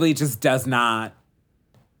really just does not.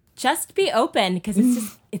 Just be open, because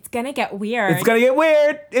it's going to get weird. It's going to get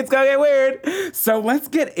weird. It's going to get weird. So let's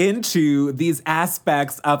get into these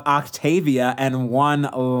aspects of Octavia and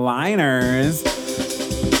one-liners.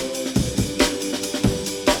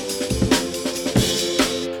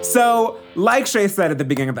 So, like Shay said at the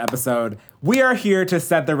beginning of the episode, we are here to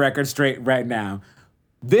set the record straight right now.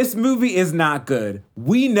 This movie is not good.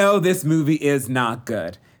 We know this movie is not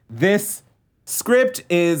good. This script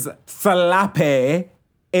is salape.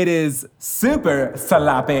 It is super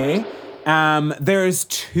salape. There's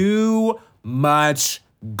too much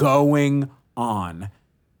going on.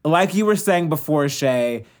 Like you were saying before,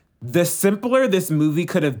 Shay, the simpler this movie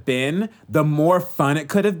could have been, the more fun it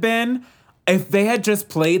could have been. If they had just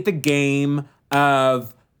played the game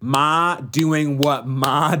of Ma doing what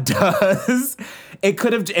Ma does, it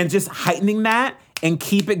could have, and just heightening that and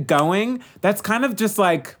keep it going. That's kind of just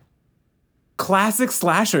like classic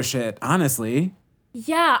slasher shit, honestly.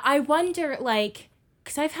 Yeah, I wonder, like,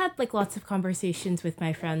 because I've had, like, lots of conversations with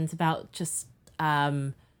my friends about just,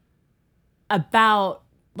 about,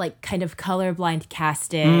 like, kind of colorblind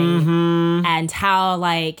casting and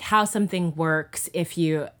how something works if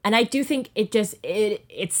you, and I do think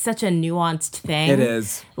it's such a nuanced thing. It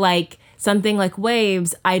is. Like, something like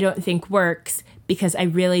Waves, I don't think works because I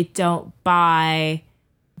really don't buy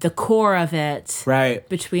the core of it. Right.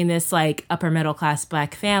 Between this, like, upper middle class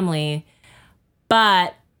Black family.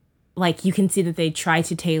 But, like, you can see that they try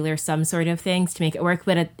to tailor some sort of things to make it work.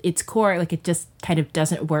 But at its core, like, it just kind of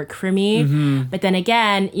doesn't work for me. But then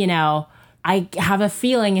again, you know, I have a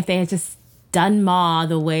feeling if they had just done Ma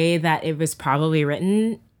the way that it was probably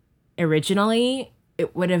written originally,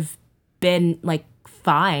 it would have been, like,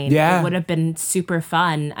 fine. Yeah. It would have been super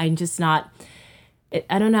fun. I'm just not...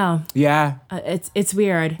 I don't know. Yeah. It's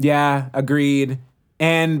weird. Yeah, agreed.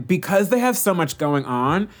 And because they have so much going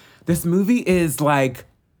on, this movie is like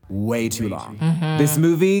way too long. This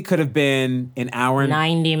movie could have been an hour and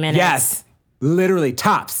 90 minutes. Yes. Literally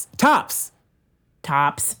tops.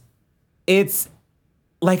 It's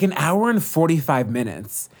like an hour and 45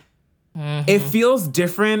 minutes. It feels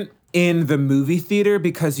different in the movie theater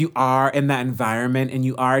because you are in that environment and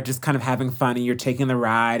you are just kind of having fun and you're taking the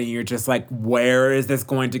ride and you're just like, where is this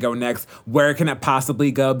going to go next? Where can it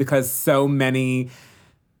possibly go? Because so many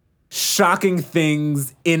shocking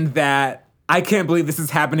things in that I can't believe this is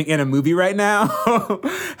happening in a movie right now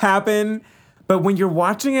happen. But when you're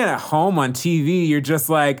watching it at home on TV, you're just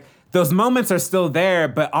like, those moments are still there,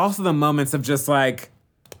 but also the moments of just like,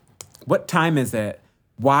 what time is it?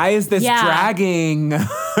 Why is this dragging?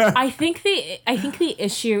 I think the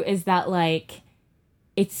issue is that, like,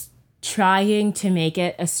 it's trying to make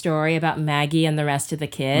it a story about Maggie and the rest of the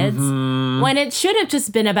kids when it should have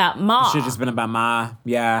just been about Ma. It should have just been about Ma,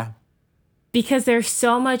 yeah. Because there's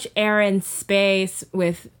so much air and space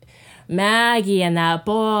with Maggie and that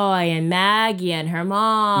boy and Maggie and her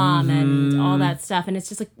mom and all that stuff. And it's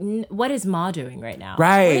just like, what is Ma doing right now?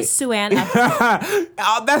 Right. What is Sue-Ann up to?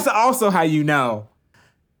 That's also how you know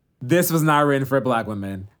this was not written for Black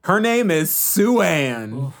women. Her name is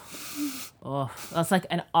Sue-Ann. Oh, that's like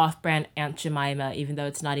an off-brand Aunt Jemima, even though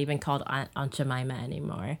it's not even called Aunt Jemima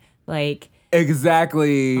anymore. Like,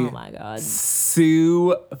 exactly. oh my God.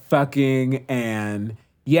 Sue fucking Ann.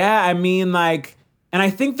 Yeah, I mean, like, And I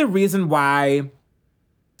think the reason why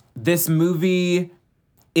this movie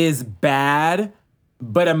is bad,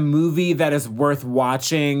 but a movie that is worth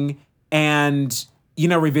watching and,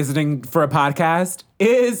 revisiting for a podcast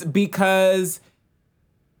is because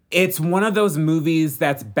it's one of those movies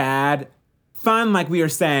that's bad, fun, like we were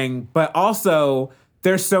saying, but also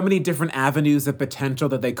there's so many different avenues of potential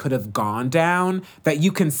that they could have gone down that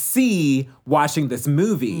you can see watching this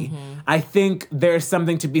movie. Mm-hmm. I think there's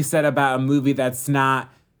something to be said about a movie that's not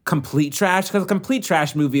complete trash, because a complete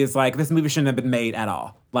trash movie is like, this movie shouldn't have been made at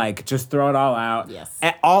all. Like, just throw it all out. Yes.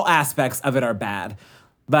 All aspects of it are bad.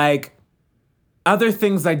 Like, other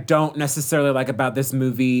things I don't necessarily like about this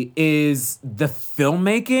movie is the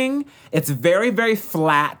filmmaking. It's very, very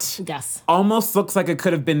flat. Yes. Almost looks like it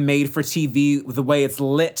could have been made for TV, the way it's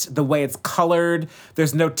lit, the way it's colored.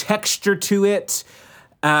 There's no texture to it.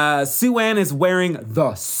 Sue-Ann is wearing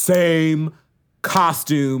the same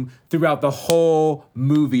costume throughout the whole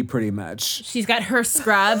movie, pretty much. She's got her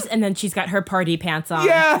scrubs, and then she's got her party pants on.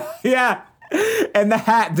 Yeah. And the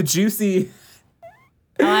hat, the juicy...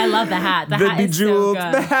 Oh, I love the hat. The hat is so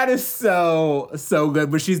good. The hat is so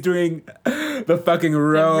good. When she's doing the fucking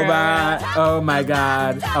robot. Oh my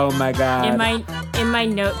god. In my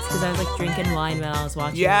notes, because I was like drinking wine when I was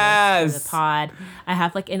watching the pod, I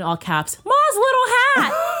have like in all caps, Ma's little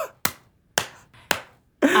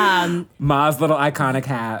hat. Ma's little iconic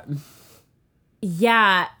hat.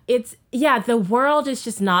 Yeah, the world is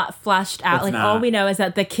just not fleshed out. It's not. All we know is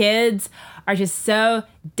that the kids are just so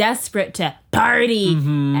desperate to party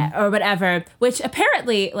or whatever, which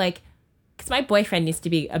apparently, like, because my boyfriend used to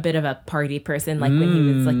be a bit of a party person, like when he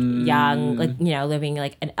was like young, like, living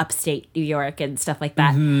like in upstate New York and stuff like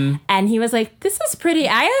that. And he was like, this is pretty,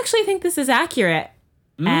 I actually think this is accurate.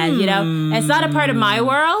 And, it's not a part of my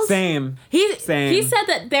world. Same. He said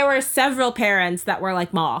that there were several parents that were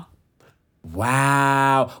like Ma.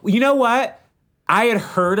 Wow. You know what? I had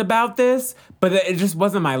heard about this, but it just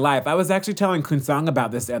wasn't my life. I was actually telling Kunsong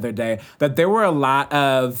about this the other day, that there were a lot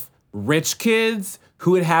of rich kids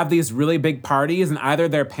who would have these really big parties, and either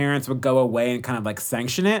their parents would go away and kind of like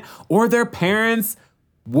sanction it, or their parents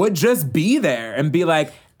would just be there and be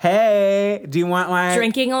like, hey, do you want like...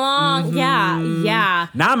 Drinking along? Yeah.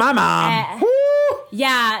 Not my mom.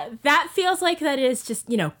 Yeah, that feels like that is just,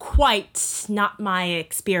 quite not my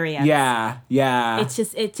experience. Yeah.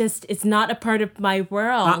 It's not a part of my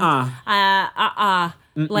world.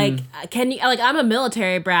 Like, can you, like, I'm a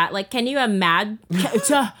military brat. Like, can you imagine?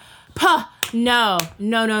 No.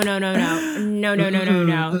 Not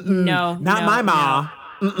my ma.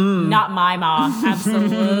 Not my ma.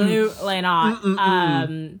 Absolutely not.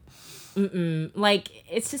 Like,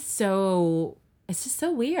 it's just so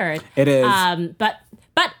weird. It is. But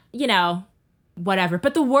whatever.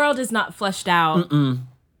 But the world is not fleshed out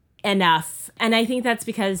enough. And I think that's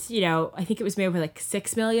because, I think it was made for like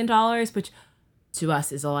 $6 million, which to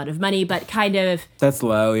us is a lot of money, but kind of... That's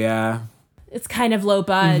low, yeah. It's kind of low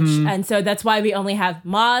budge. And so that's why we only have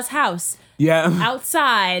Ma's house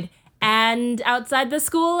outside and outside the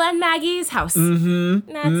school and Maggie's house.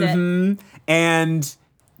 That's it. And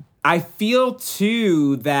I feel,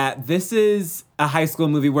 too, that this is a high school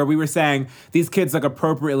movie where we were saying these kids look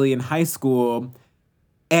appropriately in high school,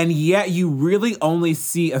 and yet you really only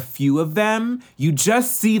see a few of them. You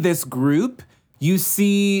just see this group. You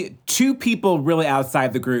see two people really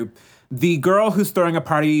outside the group. The girl who's throwing a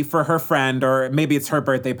party for her friend, or maybe it's her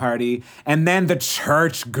birthday party, and then the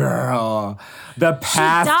church girl, the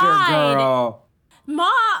pastor girl.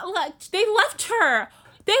 Ma, look, they left her.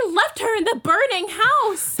 They left her in the burning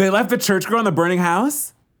house. They left the church girl in the burning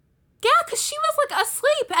house? Yeah, because she was, like,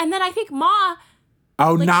 asleep. And then I think Ma...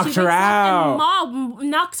 knocked her out. And Ma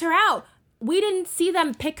knocks her out. We didn't see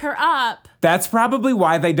them pick her up. That's probably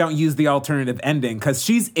why they don't use the alternative ending, because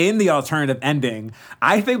she's in the alternative ending.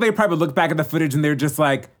 I think they probably look back at the footage and they're just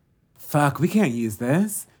like, fuck, we can't use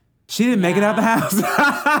this. She didn't make it out the house.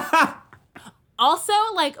 Also,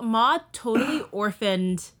 like, Ma totally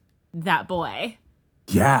orphaned that boy.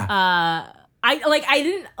 Yeah.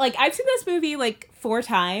 I've seen this movie like 4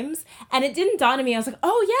 times, and it didn't dawn on me. I was like,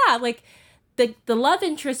 oh yeah, like the love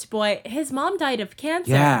interest boy, his mom died of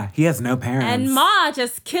cancer. Yeah, he has no parents. And Ma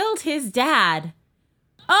just killed his dad.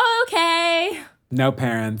 Okay. No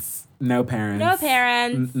parents.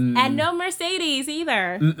 Mm-mm. And no Mercedes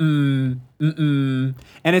either. And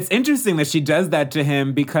it's interesting that she does that to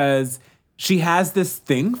him because she has this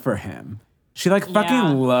thing for him. She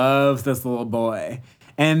fucking loves this little boy.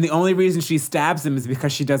 And the only reason she stabs him is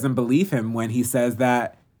because she doesn't believe him when he says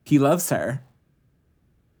that he loves her.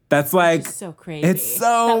 That's like so crazy. It's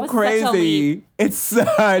so That was such a crazy. leap. It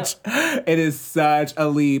is such a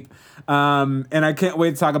leap. And I can't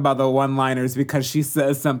wait to talk about the one-liners because she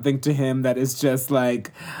says something to him that is just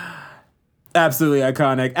like absolutely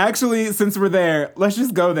iconic. Actually, since we're there, let's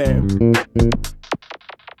just go there.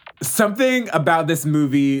 Something about this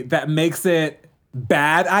movie that makes it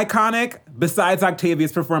bad iconic, besides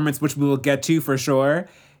Octavia's performance, which we will get to for sure,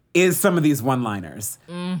 is some of these one-liners.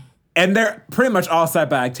 And they're pretty much all said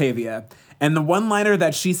by Octavia. And the one-liner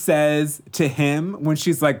that she says to him when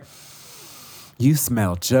she's like, "You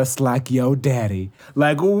smell just like your daddy."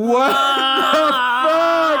 Like, what the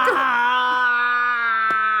fuck?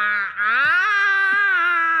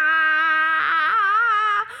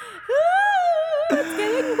 It's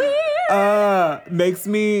getting weird. Makes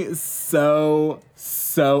me so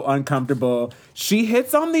uncomfortable. She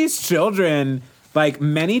hits on these children like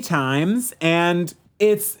many times, and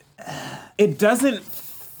it doesn't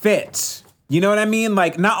fit. You know what I mean?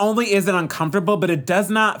 Like, not only is it uncomfortable, but it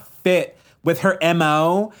does not fit with her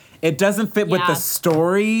MO. It doesn't fit with the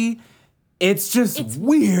story. It's just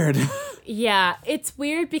weird. Yeah, it's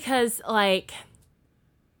weird because, like,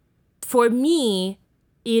 for me,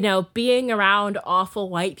 you know, being around awful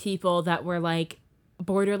white people that were, like,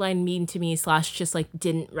 borderline mean to me / just, like,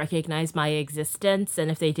 didn't recognize my existence, and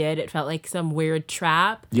if they did, it felt like some weird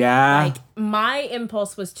trap. Yeah. Like, my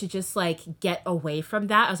impulse was to just, like, get away from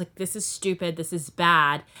that. I was like, this is stupid, this is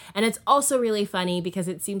bad. And it's also really funny because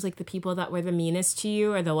it seems like the people that were the meanest to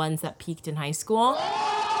you are the ones that peaked in high school.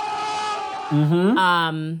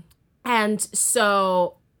 And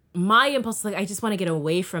so my impulse is like, I just want to get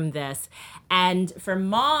away from this. And for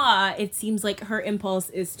Ma, it seems like her impulse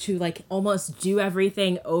is to, like, almost do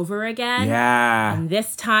everything over again. Yeah. And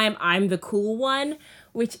this time I'm the cool one,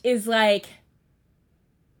 which is like,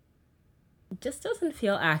 just doesn't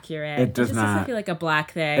feel accurate. It does just not. doesn't feel like a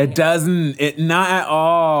Black thing. It doesn't. It not at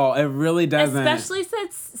all. It really doesn't. Especially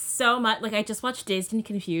since so much, like, I just watched Dazed and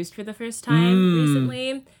Confused for the first time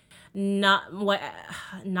recently. Not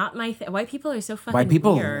my thing. White people are so fucking White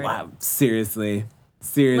people, weird. wow, seriously.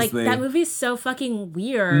 Like, that movie's so fucking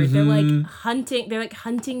weird. They're like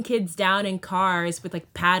hunting kids down in cars with,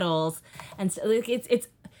 like, paddles, and so, like,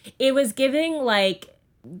 it was giving like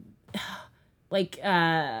what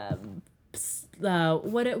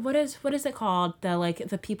is it called?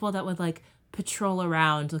 The people that would, like, patrol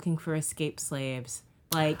around looking for escaped slaves.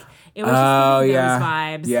 Like, it was just giving those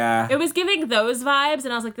vibes. Yeah. It was giving those vibes,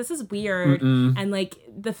 and I was like, this is weird. And, like,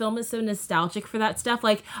 the film is so nostalgic for that stuff.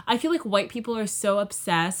 Like, I feel like white people are so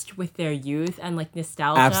obsessed with their youth and, like,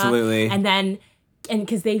 nostalgia. Absolutely. And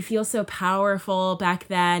because they feel so powerful back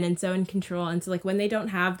then and so in control. And so, like, when they don't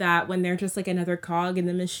have that, when they're just, like, another cog in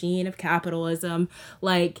the machine of capitalism,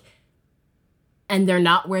 like, and they're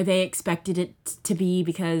not where they expected it to be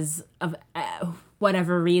because of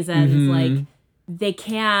whatever reasons, like, they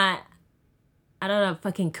can't, I don't know,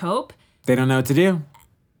 fucking cope. They don't know what to do.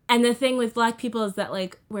 And the thing with Black people is that,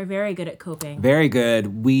 like, we're very good at coping. Very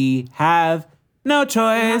good. We have no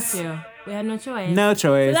choice. We have no choice. No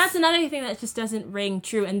choice. So that's another thing that just doesn't ring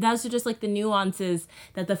true. And those are just, like, the nuances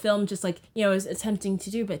that the film just, like, you know, is attempting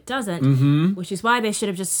to do but doesn't. Which is why they should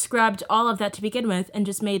have just scrubbed all of that to begin with and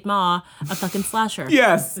just made Ma a fucking slasher.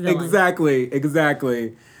 Yes, villain.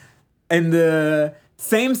 exactly. And the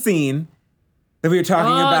same scene that we were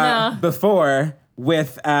talking about before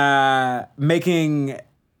with making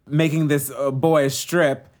this boy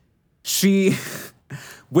strip,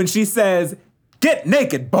 when she says, "Get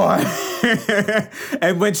naked, boy,"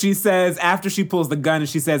 and when she says, after she pulls the gun and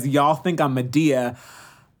she says, "Y'all think I'm Medea,"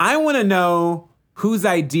 I want to know whose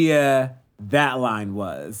idea that line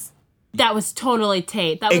was. That was totally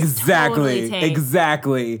Tate. That was totally Tate.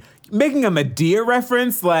 Exactly. Making a Medea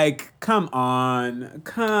reference, like, come on.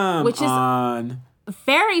 Which is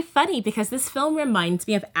very funny because this film reminds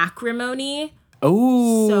me of Acrimony.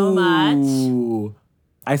 Oh, so much.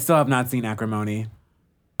 I still have not seen Acrimony.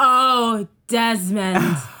 Oh,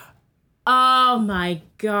 Desmond. Oh my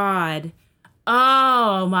God.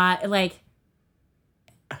 Oh my, like,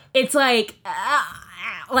 it's like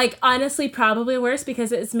honestly probably worse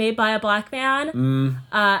because it's made by a Black man.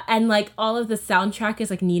 And, like, all of the soundtrack is,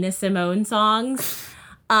 like, Nina Simone songs.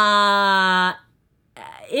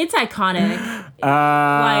 It's iconic.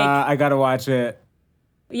 I gotta watch it.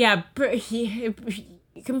 Yeah, you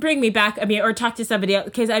can bring me back. I mean, or talk to somebody else,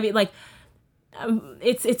 because I mean, like,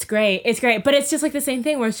 it's great. It's great, but it's just, like, the same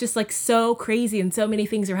thing where it's just, like, so crazy and so many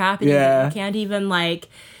things are happening. Yeah. You can't even, like,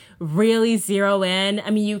 really zero in.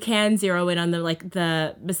 I mean, you can zero in on the, like,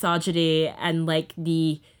 the misogyny and, like,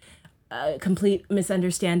 the a complete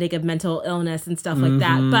misunderstanding of mental illness and stuff like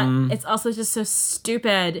that. But it's also just so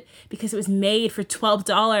stupid because it was made for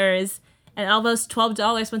 $12 and all those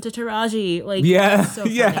 $12 went to Taraji. Like, Yeah, so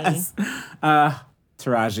funny. yes.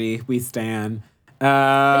 Taraji, we stan.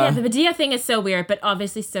 Yeah, the Medea thing is so weird, but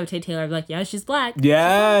obviously so Tay Taylor, like, yeah, she's black.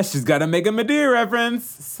 Yeah, she's got to make a Medea reference.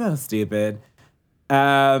 So stupid.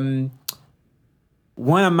 One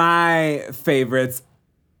of my favorites,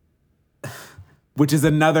 which is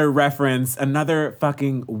another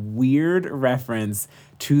fucking weird reference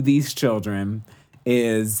to these children,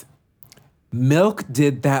 is Milk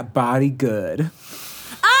did that body good.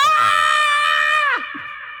 Ah!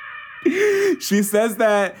 She says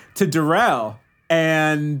that to Darrell,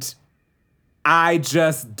 and I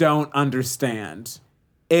just don't understand.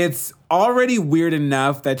 It's already weird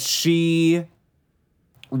enough that she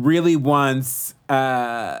really wants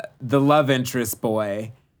the love interest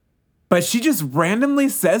boy, but she just randomly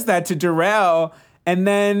says that to Darrell, and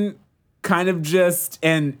then kind of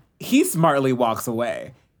and he smartly walks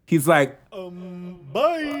away. He's like,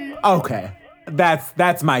 bye. Okay,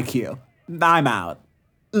 that's my cue. I'm out.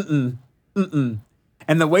 And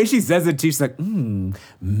the way she says it too, she's like,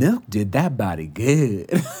 Milk did that body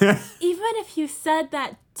good. Even if you said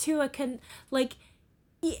that to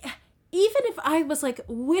even if I was like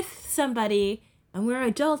with somebody and we're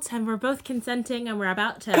adults and we're both consenting and we're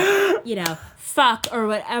about to, fuck or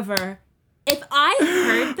whatever, if I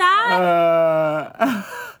heard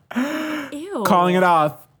that, ew. Calling it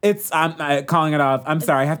off. I'm calling it off. I'm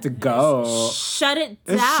sorry, I have to go. Shut it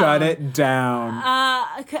down. Shut it down.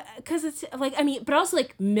 Because it's like, but also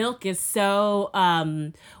like Milk is so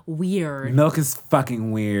weird. Milk is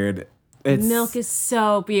fucking weird. Milk is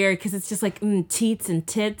so weird because it's just like teats and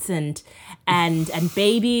tits and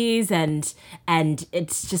babies and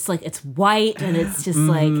it's just like it's white and it's just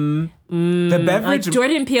like the beverage. Like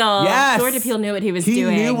Jordan Peele. Yes, Jordan Peele knew what he was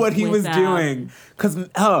doing. He knew what he was doing because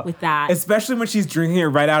with that, especially when she's drinking it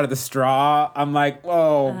right out of the straw. I'm like,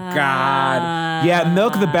 oh god, yeah.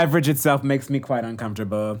 Milk, the beverage itself, makes me quite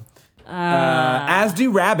uncomfortable. As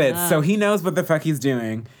do rabbits, so he knows what the fuck he's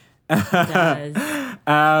doing. Does.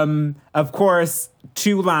 Of course,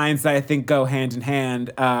 two lines that I think go hand in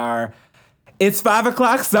hand are, "It's 5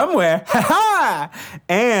 o'clock somewhere,"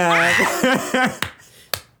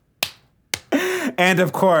 and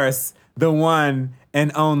of course, the one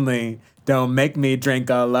and only, "Don't make me drink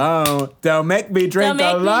alone. Don't make me drink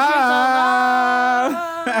alone."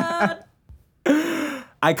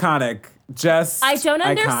 Iconic. Just I don't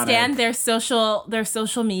iconic. understand their social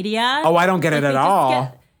media. Oh, I don't get it at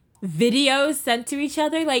all. Videos sent to each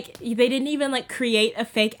other, like they didn't even like create a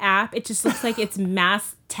fake app. It just looks like it's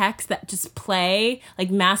mass text that just play,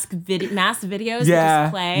 like mass videos that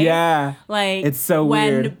just play. Yeah, like it's so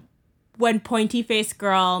weird. When pointy faced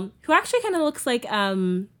girl, who actually kind of looks like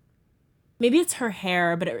maybe it's her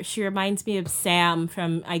hair, but she reminds me of Sam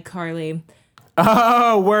from iCarly.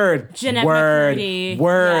 Oh, word. Jeanette word. McCurdy.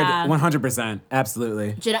 Word. Yeah. 100%.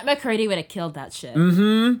 Absolutely. Jeanette McCurdy would have killed that shit.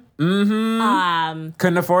 Couldn't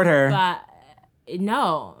afford her. But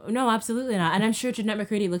no, absolutely not. And I'm sure Jeanette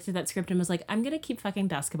McCurdy looked at that script and was like, I'm going to keep fucking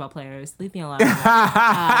basketball players. Leave me alone.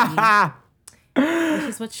 Which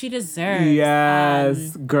is what she deserves.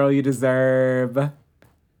 Yes. Girl, you deserve.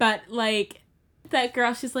 But like, that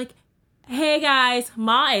girl, she's like, hey guys,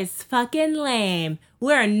 Ma is fucking lame.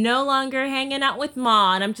 We're no longer hanging out with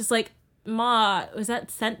Ma. And I'm just like, Ma, was that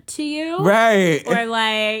sent to you? Right. Or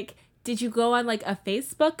like, did you go on like a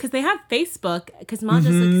Facebook? Because they have Facebook. Because Ma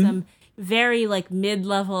does like some very like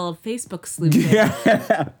mid-level Facebook sleuthing.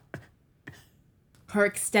 Yeah. Her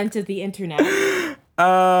extent of the internet.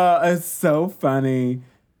 It's so funny.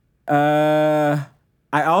 I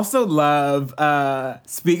also love,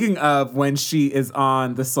 speaking of when she is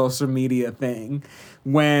on the social media thing,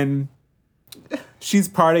 when she's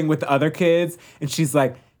partying with the other kids and she's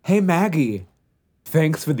like, hey, Maggie,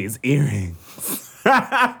 thanks for these earrings.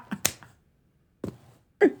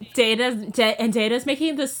 Data's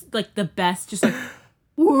making this like the best, just like,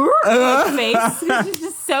 like face. She's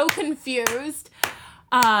just so confused.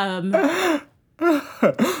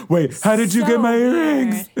 Wait, how did you get my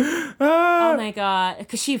earrings? Oh my god,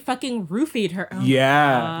 because she fucking roofied her own.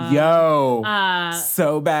 Yeah,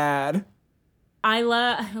 so bad. I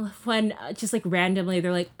love when just like randomly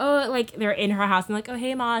they're like, oh, like they're in her house and like, oh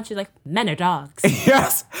hey Ma, and she's like, men are dogs.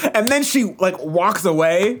 Yes, and then she like walks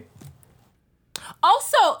away.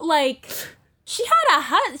 Also, like she had a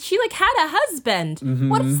husband. Mm-hmm.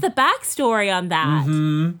 What is the backstory on that?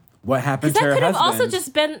 Mm-hmm. What happened to her husband? That could have also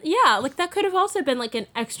just been, that could have also been like an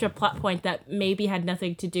extra plot point that maybe had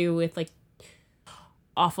nothing to do with like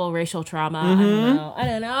awful racial trauma. I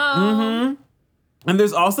don't know. And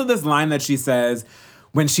there's also this line that she says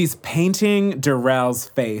when she's painting Darrell's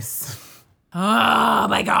face. Oh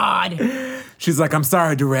my God. She's like, I'm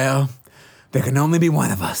sorry, Darrell. There can only be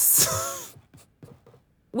one of us.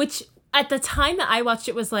 Which at the time that I watched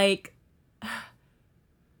it was like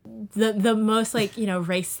the most like, you know,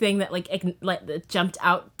 race thing that that jumped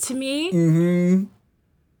out to me. Mm-hmm.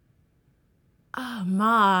 Oh,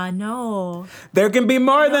 Ma, no. There can be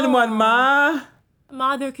more than one, Ma.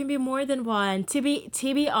 Ma, there can be more than one. To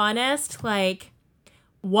be honest, like,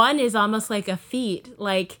 one is almost like a feat.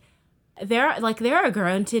 Like, there are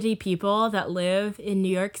grown titty people that live in New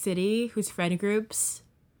York City whose friend groups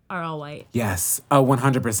are all white. Yes. Oh,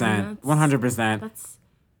 100%. 100%.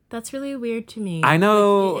 That's really weird to me. I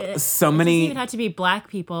know like, so it many. doesn't even have to be black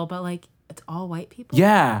people, but like it's all white people.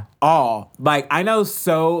 Yeah, all. Like, I know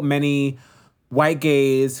so many white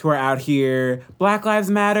gays who are out here. Black Lives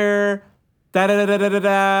Matter. Da da da da da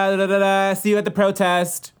da da da da. See you at the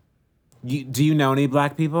protest. Do you know any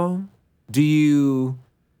black people? Do you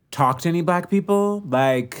talk to any black people?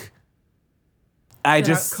 Like,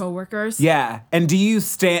 coworkers. Yeah. And do you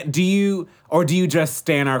just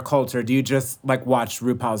stan our culture? Do you just like watch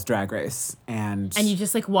RuPaul's Drag Race and you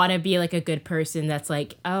just like want to be like a good person that's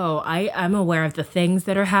like, oh, I'm aware of the things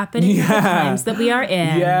that are happening at the times that we are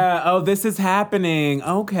in. Yeah. Oh, this is happening.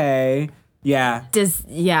 Okay. Yeah.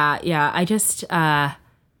 I just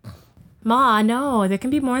Ma, no, there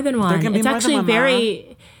can be more than one. There can be it's more actually than one,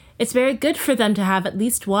 very it's very good for them to have at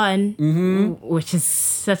least one, which is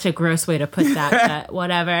such a gross way to put that, but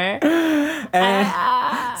whatever.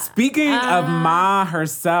 Speaking of Ma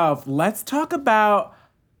herself, let's talk about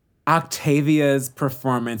Octavia's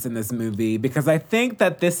performance in this movie, because I think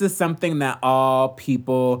that this is something that all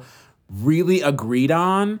people really agreed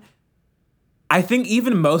on. I think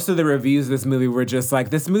even most of the reviews of this movie were just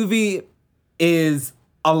like, this movie is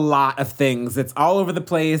a lot of things. It's all over the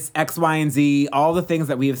place, X, Y, and Z, all the things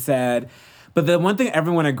that we have said. But the one thing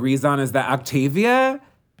everyone agrees on is that Octavia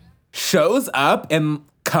shows up and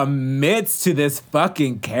commits to this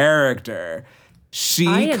fucking character. She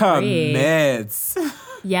commits.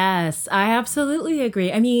 Yes, I absolutely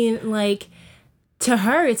agree. I mean, like, to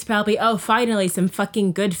her, it's probably, oh, finally some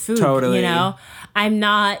fucking good food. Totally. You know? I'm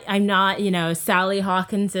not, you know, Sally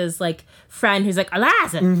Hawkins's like friend who's like,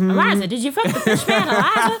 Eliza, did you fuck the fish man,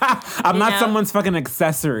 Eliza? I'm not someone's fucking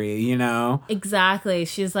accessory, you know? Exactly.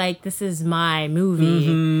 She's like, this is my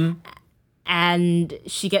movie. And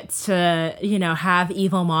she gets to, you know, have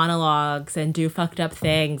evil monologues and do fucked up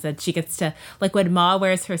things. And she gets to, like, when Ma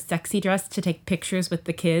wears her sexy dress to take pictures with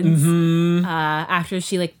the kids after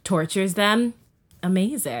she, like, tortures them.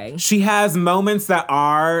 Amazing. She has moments that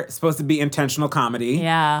are supposed to be intentional comedy.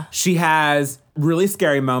 Yeah. She has really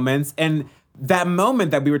scary moments. And that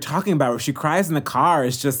moment that we were talking about where she cries in the car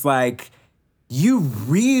is just like, you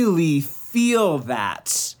really feel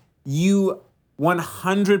that. You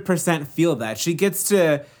 100% feel that. She gets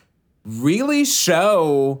to really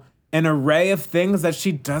show an array of things that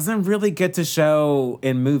she doesn't really get to show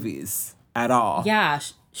in movies at all. Yeah.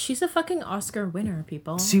 She's a fucking Oscar winner,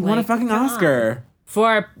 people. She won a fucking Oscar.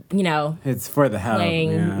 For, you know, it's For the Help.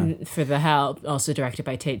 Playing For the Help, also directed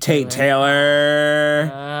by Tate Taylor.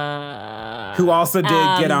 Who also did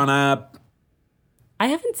Get On Up. I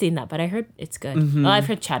haven't seen that, but I heard it's good. Well, I've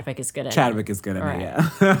heard Chadwick is good at it. Chadwick is good at it,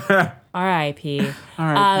 yeah. R.I.P.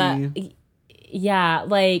 R.I.P. Yeah,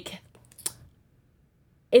 like,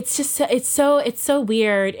 it's just, it's so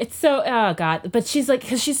weird. It's so, oh God. But she's like,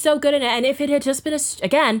 because she's so good in it. And if it had just been,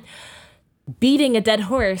 again, beating a dead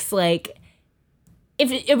horse, like, if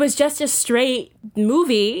it was just a straight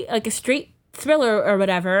movie, like a straight thriller or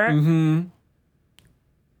whatever,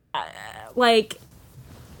 like,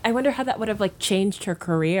 I wonder how that would have, like, changed her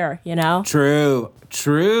career, you know? True.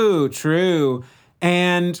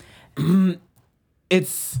 And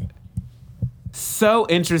it's so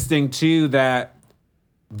interesting, too, that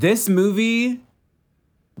this movie,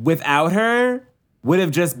 without her, would have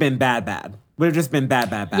just been bad. Would have just been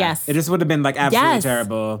bad. Yes. It just would have been, like, absolutely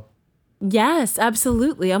terrible. Yes,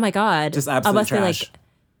 absolutely. Oh, my God. Just absolute trash. Be like,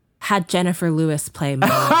 had Jennifer Lewis play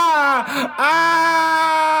Mom.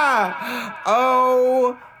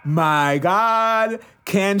 Oh, my God.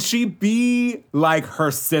 Can she be like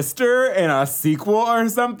her sister in a sequel or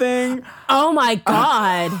something? Oh, my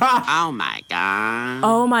God. Oh, my God.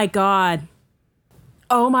 Oh, my God.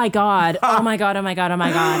 Oh, my God. Oh, my God. Oh, my God. Oh,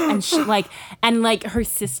 my God. And she, like, her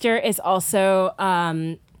sister is also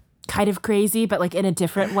kind of crazy, but like in a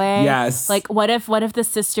different way. Yes. Like what if the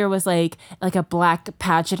sister was like a black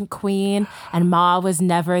pageant queen and Ma was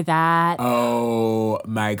never that? Oh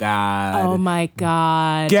my God. Oh my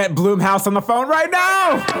God. Get Bloomhouse on the phone right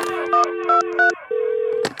now.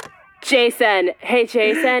 Jason. Hey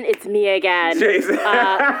Jason, it's me again. Jason.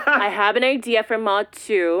 I have an idea for Ma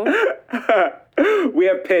 2. We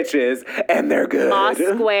have pitches and they're good. Ma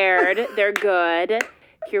squared. They're good.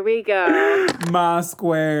 Here we go. Ma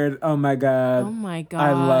squared. Oh my God. Oh my God.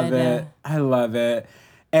 I love it. I love it.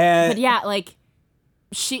 And But yeah, like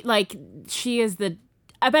she is the.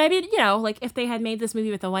 But I mean, you know, like if they had made this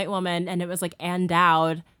movie with a white woman and it was like Ann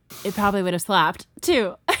Dowd, it probably would have slapped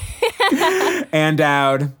too. Ann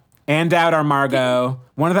Dowd or Margot,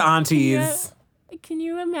 one of the aunties. Can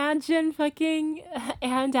you imagine fucking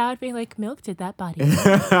Ann Dowd being like, milk did that body?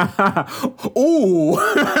 Ooh.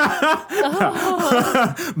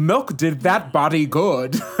 Milk did that body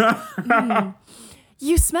good.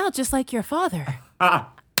 You smell just like your father.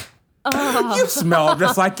 You smell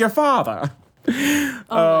just like your father.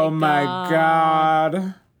 Oh my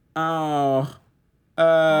God. Oh.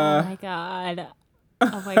 Oh my God.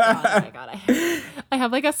 Oh my God. Oh my God. I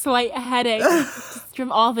have like a slight headache just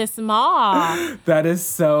from all this Ma. That is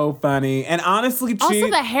so funny. And honestly, Also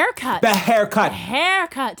the haircut. The haircut.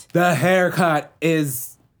 The haircut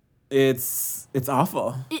is it's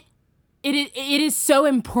awful. It is so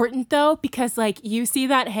important though, because like you see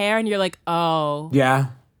that hair and you're like, oh. Yeah.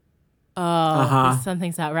 Oh,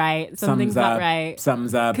 something's not right. Something's not right.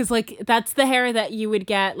 Something's up. Because like that's the hair that you would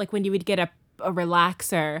get like when you would get a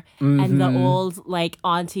relaxer, and the old like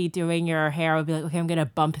auntie doing your hair would be like, okay, I'm gonna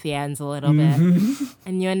bump the ends a little bit,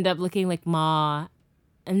 and you end up looking like Ma.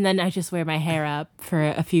 And then I just wear my hair up for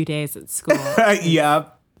a few days at school.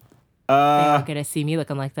 Yep. They're not gonna see me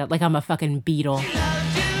looking like that, like I'm a fucking beetle.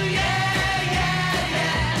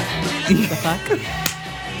 The fuck?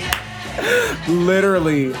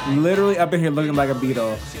 literally up in here looking like a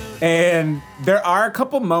beetle. And there are a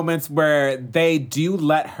couple moments where they do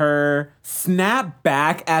let her snap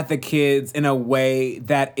back at the kids in a way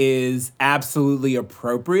that is absolutely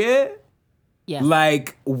appropriate. Yes.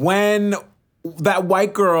 Like when that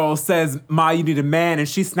white girl says, Ma, you need a man, and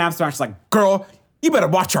she snaps back, she's like, girl, you better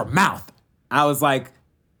watch your mouth. I was like,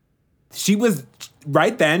 she was,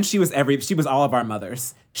 right then, she was all of our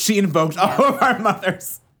mothers. She invoked all of our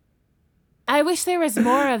mothers. I wish there was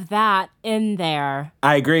more of that in there.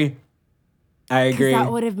 I agree.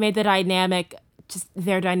 That would have made their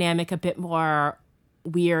dynamic a bit more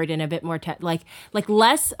weird and a bit more like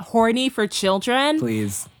less horny for children.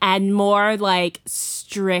 Please. And more like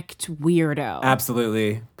strict weirdo.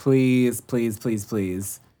 Absolutely. Please, please, please,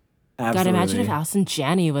 please. Absolutely. God, imagine if Allison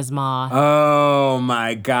Janney was Ma. Oh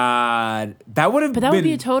my God. That would would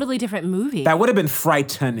be a totally different movie. That would have been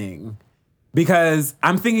frightening. Because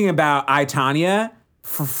I'm thinking about I, Tonya,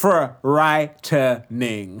 frightening.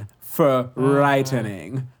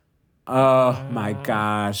 Frightening. Oh my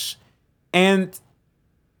gosh. And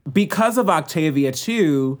because of Octavia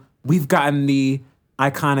too, we've gotten the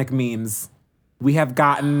iconic memes. We have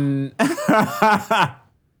gotten... oh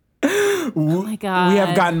my God. We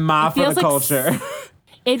have gotten Ma for the culture.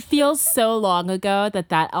 It feels so long ago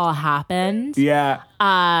that all happened. Yeah.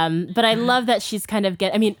 But I love that she's kind of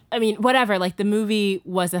I mean, whatever. Like the movie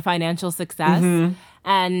was a financial success,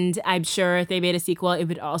 and I'm sure if they made a sequel, it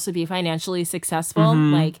would also be financially successful.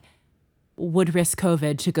 Like, would risk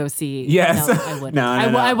COVID to go see? Yes. No, I wouldn't. No.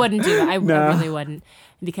 I wouldn't do that. I really wouldn't,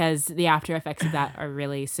 because the after effects of that are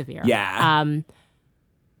really severe. Yeah.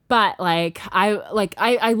 But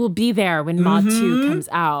I will be there when Ma 2 comes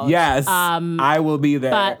out. Yes, I will be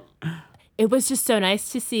there. But it was just so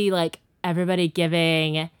nice to see like everybody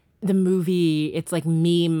giving the movie its like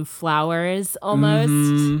meme flowers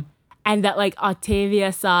almost, and that like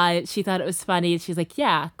Octavia saw it, she thought it was funny. She's like,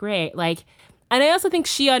 yeah, great. Like, and I also think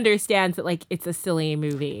she understands that like it's a silly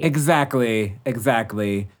movie. Exactly.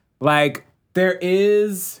 Like there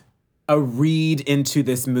is a read into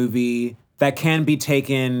this movie that can be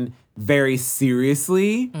taken very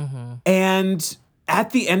seriously. And at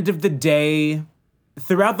the end of the day,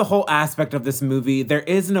 throughout the whole aspect of this movie, there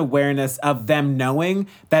is an awareness of them knowing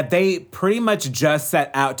that they pretty much just set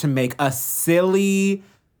out to make a silly,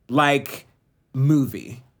 like,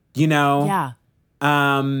 movie, you know? Yeah.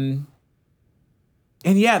 And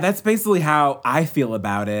yeah, that's basically how I feel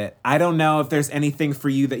about it. I don't know if there's anything for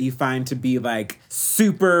you that you find to be, like,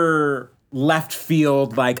 super left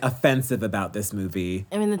field, like, offensive about this movie.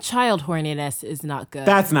 I mean, the child horniness is not good.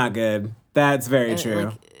 That's not good. That's very true.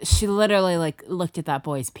 Like, she literally, like, looked at that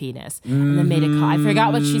boy's penis and then made a I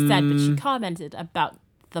forgot what she said, but she commented about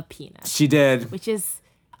the penis. She did. Which is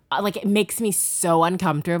like it makes me so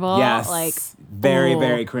uncomfortable. Yes. Like very, oh.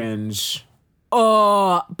 very cringe.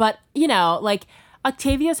 Oh, but you know, like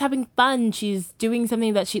Octavia's having fun. She's doing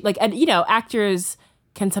something that she like, and you know, actors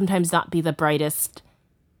can sometimes not be the brightest.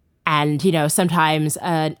 And, you know, sometimes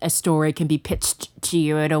a story can be pitched to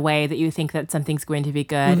you in a way that you think that something's going to be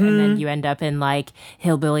good. And then you end up in like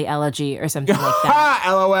Hillbilly Elegy or something like that.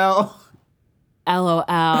 LOL. LOL.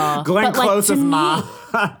 Glenn But, like, Close's to me- mom.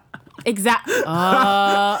 Exactly.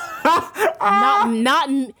 Not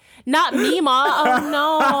Mima. Oh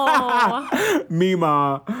no.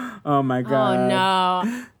 Mima. Oh my God. Oh no.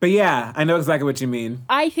 But yeah, I know exactly what you mean.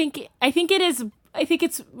 I think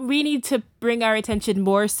we need to bring our attention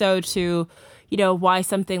more so to, you know, why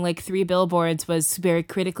something like 3 Billboards was very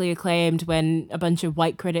critically acclaimed when a bunch of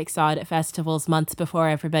white critics saw it at festivals months before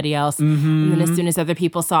everybody else. And then as soon as other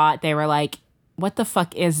people saw it, they were like, what the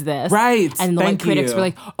fuck is this? Right. And the white Thank critics you. were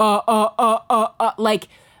like, like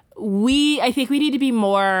I think we need to be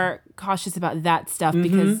more cautious about that stuff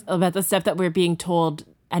because about the stuff that we're being told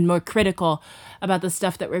and more critical about the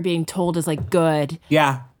stuff that we're being told is like good.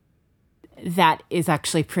 Yeah. That is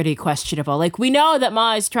actually pretty questionable. Like, we know that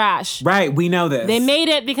Ma is trash. Right. We know this. They made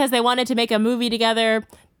it because they wanted to make a movie together.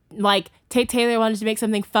 Like, Tate Taylor wanted to make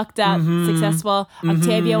something fucked up, successful.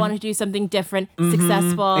 Octavia wanted to do something different,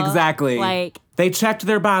 successful. Exactly. Like, they checked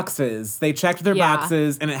their boxes. Yeah.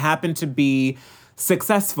 And it happened to be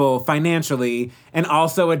successful financially. And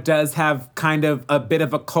also it does have kind of a bit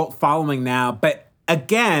of a cult following now. But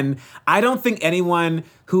again, I don't think anyone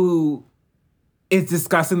who is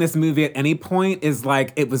discussing this movie at any point is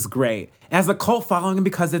like, it was great. It has a cult following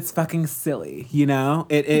because it's fucking silly, you know?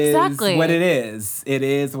 It is Exactly. what it is. It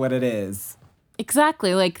is what it is.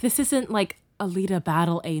 exactly. Like, this isn't like Alita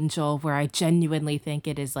Battle Angel where I genuinely think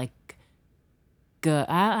it is like good.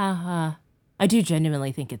 I do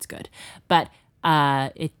genuinely think it's good. But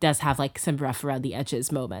it does have like some rough around the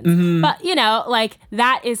edges moments. But, you know, like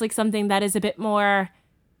that is like something that is a bit more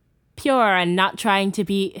pure and not trying to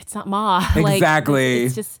be, it's not Ma. Like, Exactly.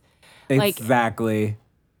 it's just like, Exactly.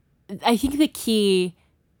 I think the key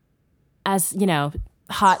as, you know,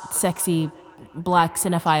 hot, sexy black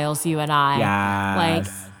cinephiles, you and I, like,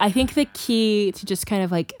 Yes. I think the key to just kind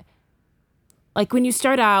of like when you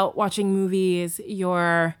start out watching movies,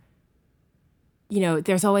 you're, you know,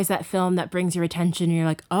 there's always that film that brings your attention and you're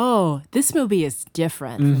like, oh, this movie is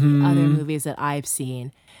different from the other movies that I've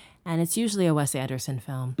seen. And it's usually a Wes Anderson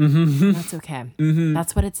film. That's okay.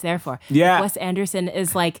 That's what it's there for. Yeah. Wes Anderson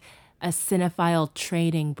is like a cinephile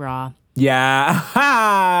training bra.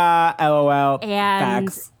 Yeah. LOL. And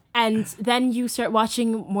Facts. and then you start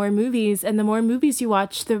watching more movies, and the more movies you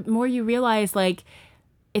watch, the more you realize like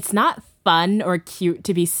it's not fun or cute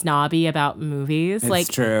to be snobby about movies. It's like,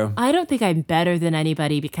 true. I don't think I'm better than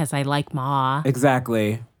anybody because I like Ma.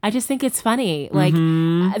 Exactly. I just think it's funny. Like,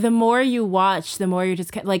 the more you watch, the more you're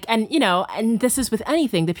just like, and you know, and this is with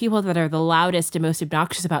anything. The people that are the loudest and most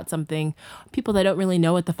obnoxious about something, people that don't really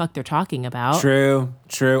know what the fuck they're talking about. True.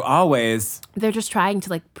 Always. They're just trying to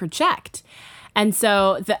like project. And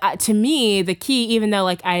so to me, the key, even though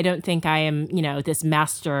like I don't think I am, you know, this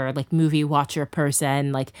master like movie watcher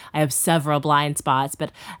person, like I have several blind spots,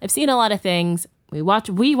 but I've seen a lot of things. We watch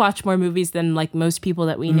more movies than like most people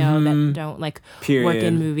that we know that don't like work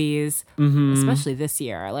in movies, especially this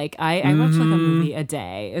year. Like I watch like a movie a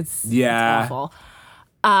day. It's awful.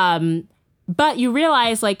 But you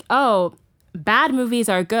realize like, oh, bad movies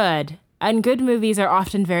are good and good movies are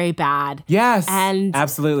often very bad. Yes. And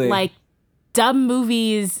absolutely. Like dumb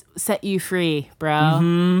movies set you free,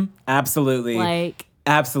 bro. Absolutely. Like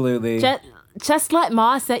absolutely. Just let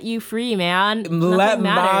Ma set you free, man. Let Nothing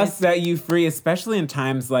Ma matters. set you free, especially in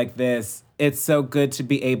times like this. It's so good to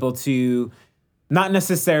be able to not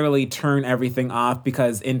necessarily turn everything off,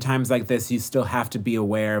 because in times like this, you still have to be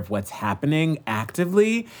aware of what's happening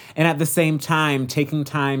actively. And at the same time, taking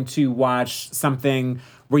time to watch something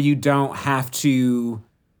where you don't have to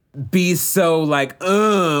be so like,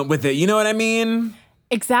 with it. You know what I mean?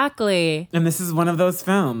 Exactly. And this is one of those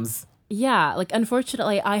films. Yeah, like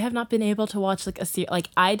unfortunately, I have not been able to watch like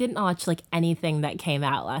I didn't watch like anything that came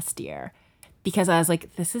out last year because I was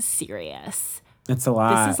like, this is serious. It's a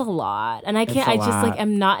lot. This is a lot, and I It's can't. a I just like lot.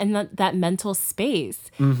 am not in that mental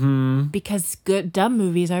space because good dumb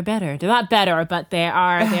movies are better. They're not better, but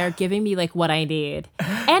they're giving me like what I need.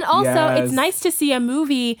 And also, Yes. it's nice to see a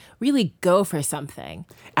movie really go for something.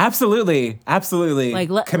 Absolutely.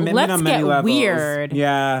 Like, Commitment let's on many get levels. weird.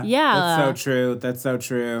 Yeah. Yeah. That's so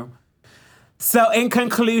true. So in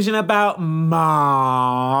conclusion about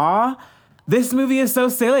Ma, This movie is so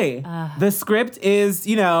silly. The script is,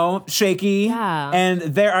 shaky. Yeah. And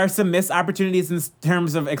there are some missed opportunities in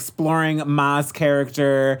terms of exploring Ma's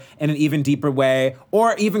character in an even deeper way.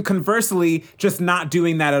 Or even conversely, just not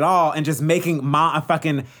doing that at all and just making Ma a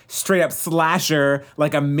fucking straight up slasher,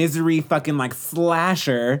 like a misery fucking like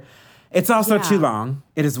slasher. It's also too long.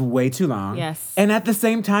 It is way too long. Yes. And at the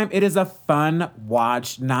same time, it is a fun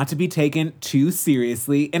watch, not to be taken too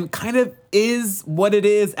seriously, and kind of is what it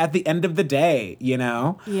is at the end of the day,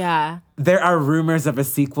 Yeah. There are rumors of a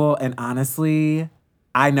sequel, and honestly,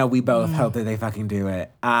 I know we both hope that they fucking do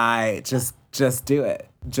it. I just do it.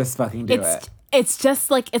 Just fucking do it. It's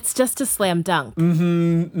just a slam dunk.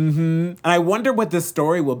 And I wonder what the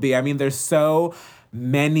story will be. I mean, there's so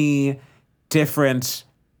many different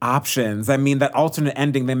options. I mean, that alternate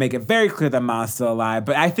ending, they make it very clear that Ma's still alive.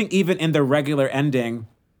 But I think even in the regular ending,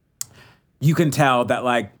 you can tell that,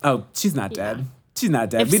 like, oh, she's not dead. She's not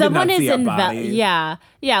dead. If we someone did not is see her body.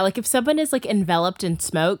 yeah, like if someone is like enveloped in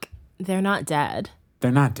smoke, they're not dead. They're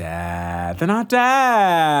not dead. They're not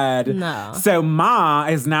dead. No. So Ma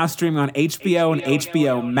is now streaming on HBO and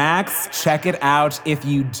HBO Max. Check it out if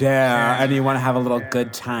you dare and you want to have a little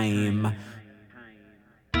good time.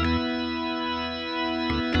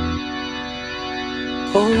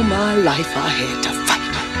 All my life I had to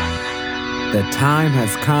fight. The time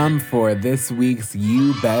has come for this week's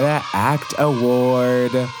You Better Act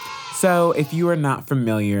Award. So if you are not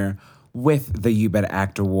familiar with the You Better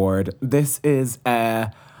Act Award, this is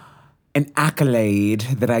an accolade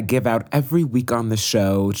that I give out every week on the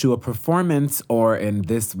show to a performance, or in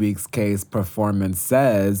this week's case,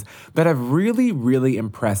 performances that have really, really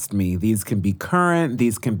impressed me. These can be current,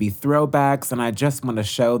 these can be throwbacks, and I just want to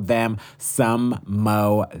show them some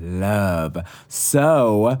mo love.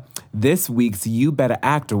 So, this week's You Better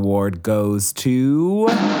Act Award goes to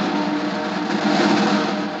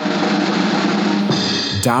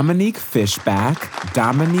Dominique Fishback,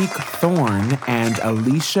 Dominique Thorne, and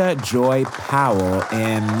Alicia Joy Powell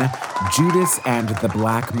in Judas and the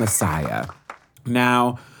Black Messiah.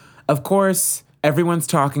 Now, of course, everyone's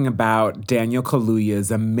talking about Daniel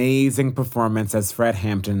Kaluuya's amazing performance as Fred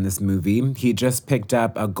Hampton in this movie. He just picked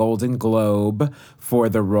up a Golden Globe for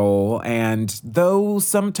the role, and though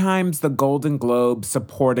sometimes the Golden Globe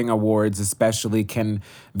supporting awards especially can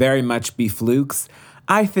very much be flukes,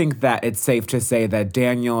 I think that it's safe to say that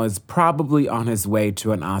Daniel is probably on his way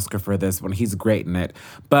to an Oscar for this one. He's great in it.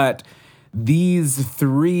 But these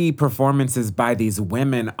three performances by these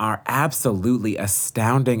women are absolutely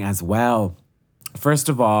astounding as well. First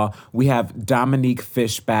of all, we have Dominique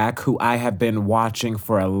Fishback, who I have been watching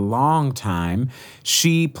for a long time.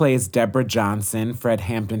 She plays Deborah Johnson, Fred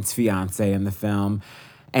Hampton's fiance in the film.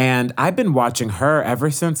 And I've been watching her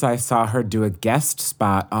ever since I saw her do a guest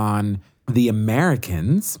spot on The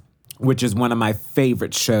Americans, which is one of my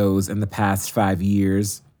favorite shows in the past 5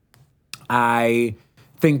 years. I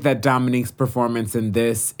think that Dominique's performance in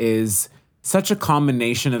this is such a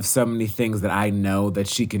combination of so many things that I know that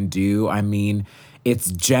she can do. I mean,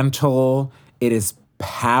 it's gentle, it is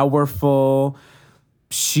powerful.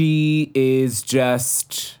 She is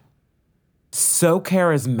just so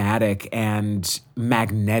charismatic and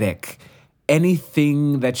magnetic.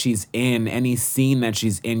 Anything that she's in, any scene that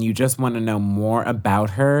she's in, you just want to know more about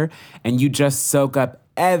her, and you just soak up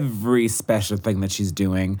every special thing that she's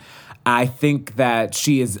doing. I think that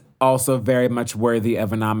she is also very much worthy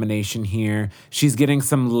of a nomination here. She's getting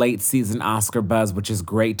some late season Oscar buzz, which is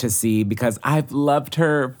great to see because I've loved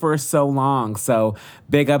her for so long. So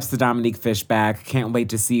big ups to Dominique Fishback. Can't wait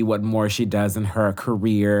to see what more she does in her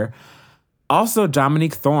career. Also,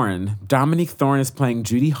 Dominique Thorne. Dominique Thorne is playing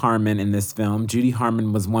Judy Harmon in this film. Judy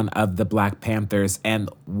Harmon was one of the Black Panthers, and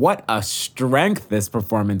what a strength this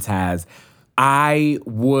performance has. I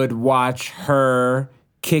would watch her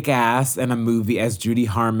kick ass in a movie as Judy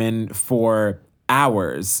Harmon for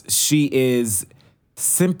hours. She is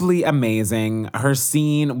simply amazing. Her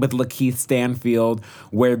scene with Lakeith Stanfield,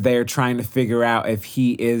 where they're trying to figure out if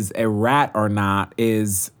he is a rat or not,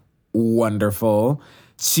 is wonderful.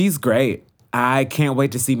 She's great. I can't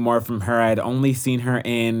wait to see more from her. I'd only seen her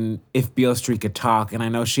in If Beale Street Could Talk, and I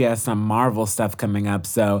know she has some Marvel stuff coming up,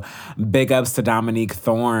 so big ups to Dominique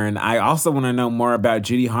Thorne. I also want to know more about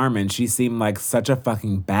Judy Harmon. She seemed like such a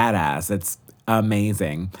fucking badass. It's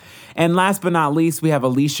amazing. And last but not least, we have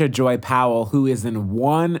Alicia Joy Powell, who is in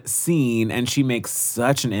one scene, and she makes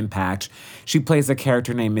such an impact. She plays a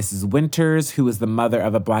character named Mrs. Winters, who is the mother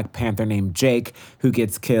of a Black Panther named Jake, who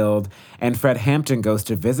gets killed. And Fred Hampton goes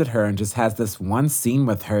to visit her and just has this one scene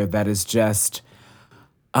with her that is just,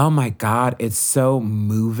 oh my God, it's so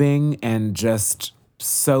moving and just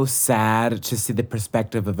so sad to see the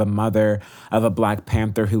perspective of a mother of a Black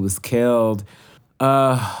Panther who was killed.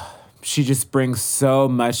 She just brings so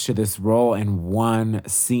much to this role in one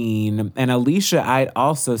scene. And Alicia, I'd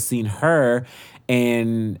also seen her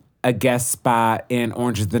in a guest spot in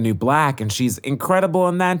Orange is the New Black, and she's incredible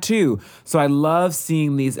in that too. So I love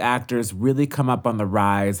seeing these actors really come up on the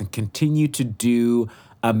rise and continue to do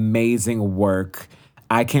amazing work.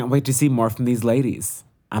 I can't wait to see more from these ladies.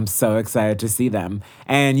 I'm so excited to see them.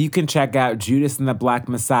 And you can check out Judas and the Black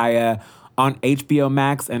Messiah on HBO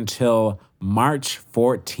Max until March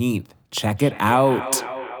 14th. Check it out.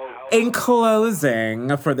 In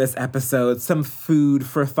closing for this episode, some food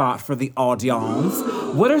for thought for the audience.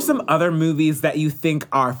 What are some other movies that you think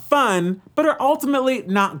are fun, but are ultimately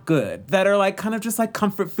not good? That are like kind of just like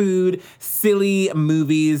comfort food, silly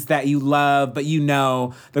movies that you love, but you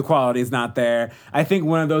know the quality is not there. I think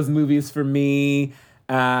one of those movies for me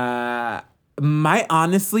might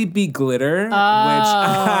honestly be Glitter, which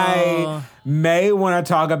I may want to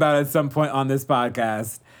talk about at some point on this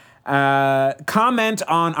podcast. Comment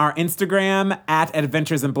on our Instagram at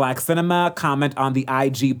Adventures in Black Cinema. Comment on the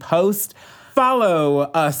IG post. Follow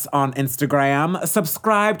us on Instagram.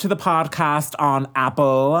 Subscribe to the podcast on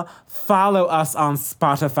Apple. Follow us on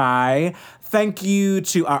Spotify. Thank you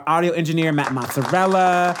to our audio engineer, Matt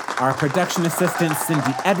Mozzarella, our production assistant,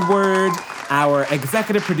 Cindy Edward, our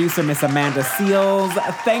executive producer, Miss Amanda Seals.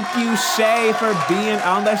 Thank you, Shay, for being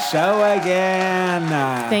on the show again.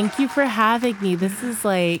 Thank you for having me. This is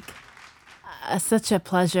like such a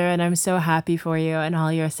pleasure, and I'm so happy for you and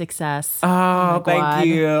all your success. Oh, thank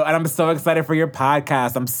you. And I'm so excited for your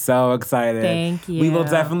podcast. I'm so excited. Thank you. We will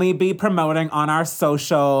definitely be promoting on our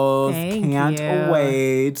socials. Can't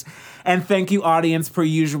wait. And thank you, audience, per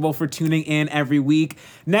usual, for tuning in every week.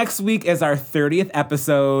 Next week is our 30th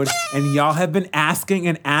episode, and y'all have been asking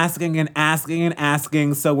and asking and asking and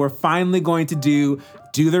asking, so we're finally going to do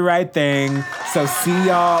the right thing. So see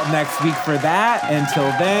y'all next week for that. Until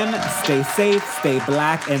then, stay safe, stay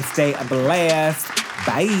Black, and stay blessed.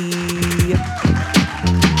 Bye.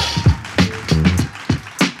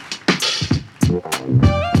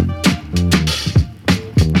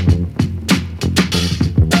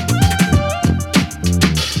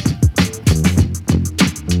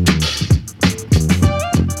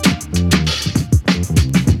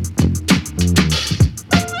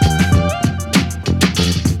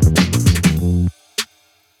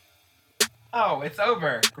 Oh, it's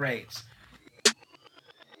over. Great.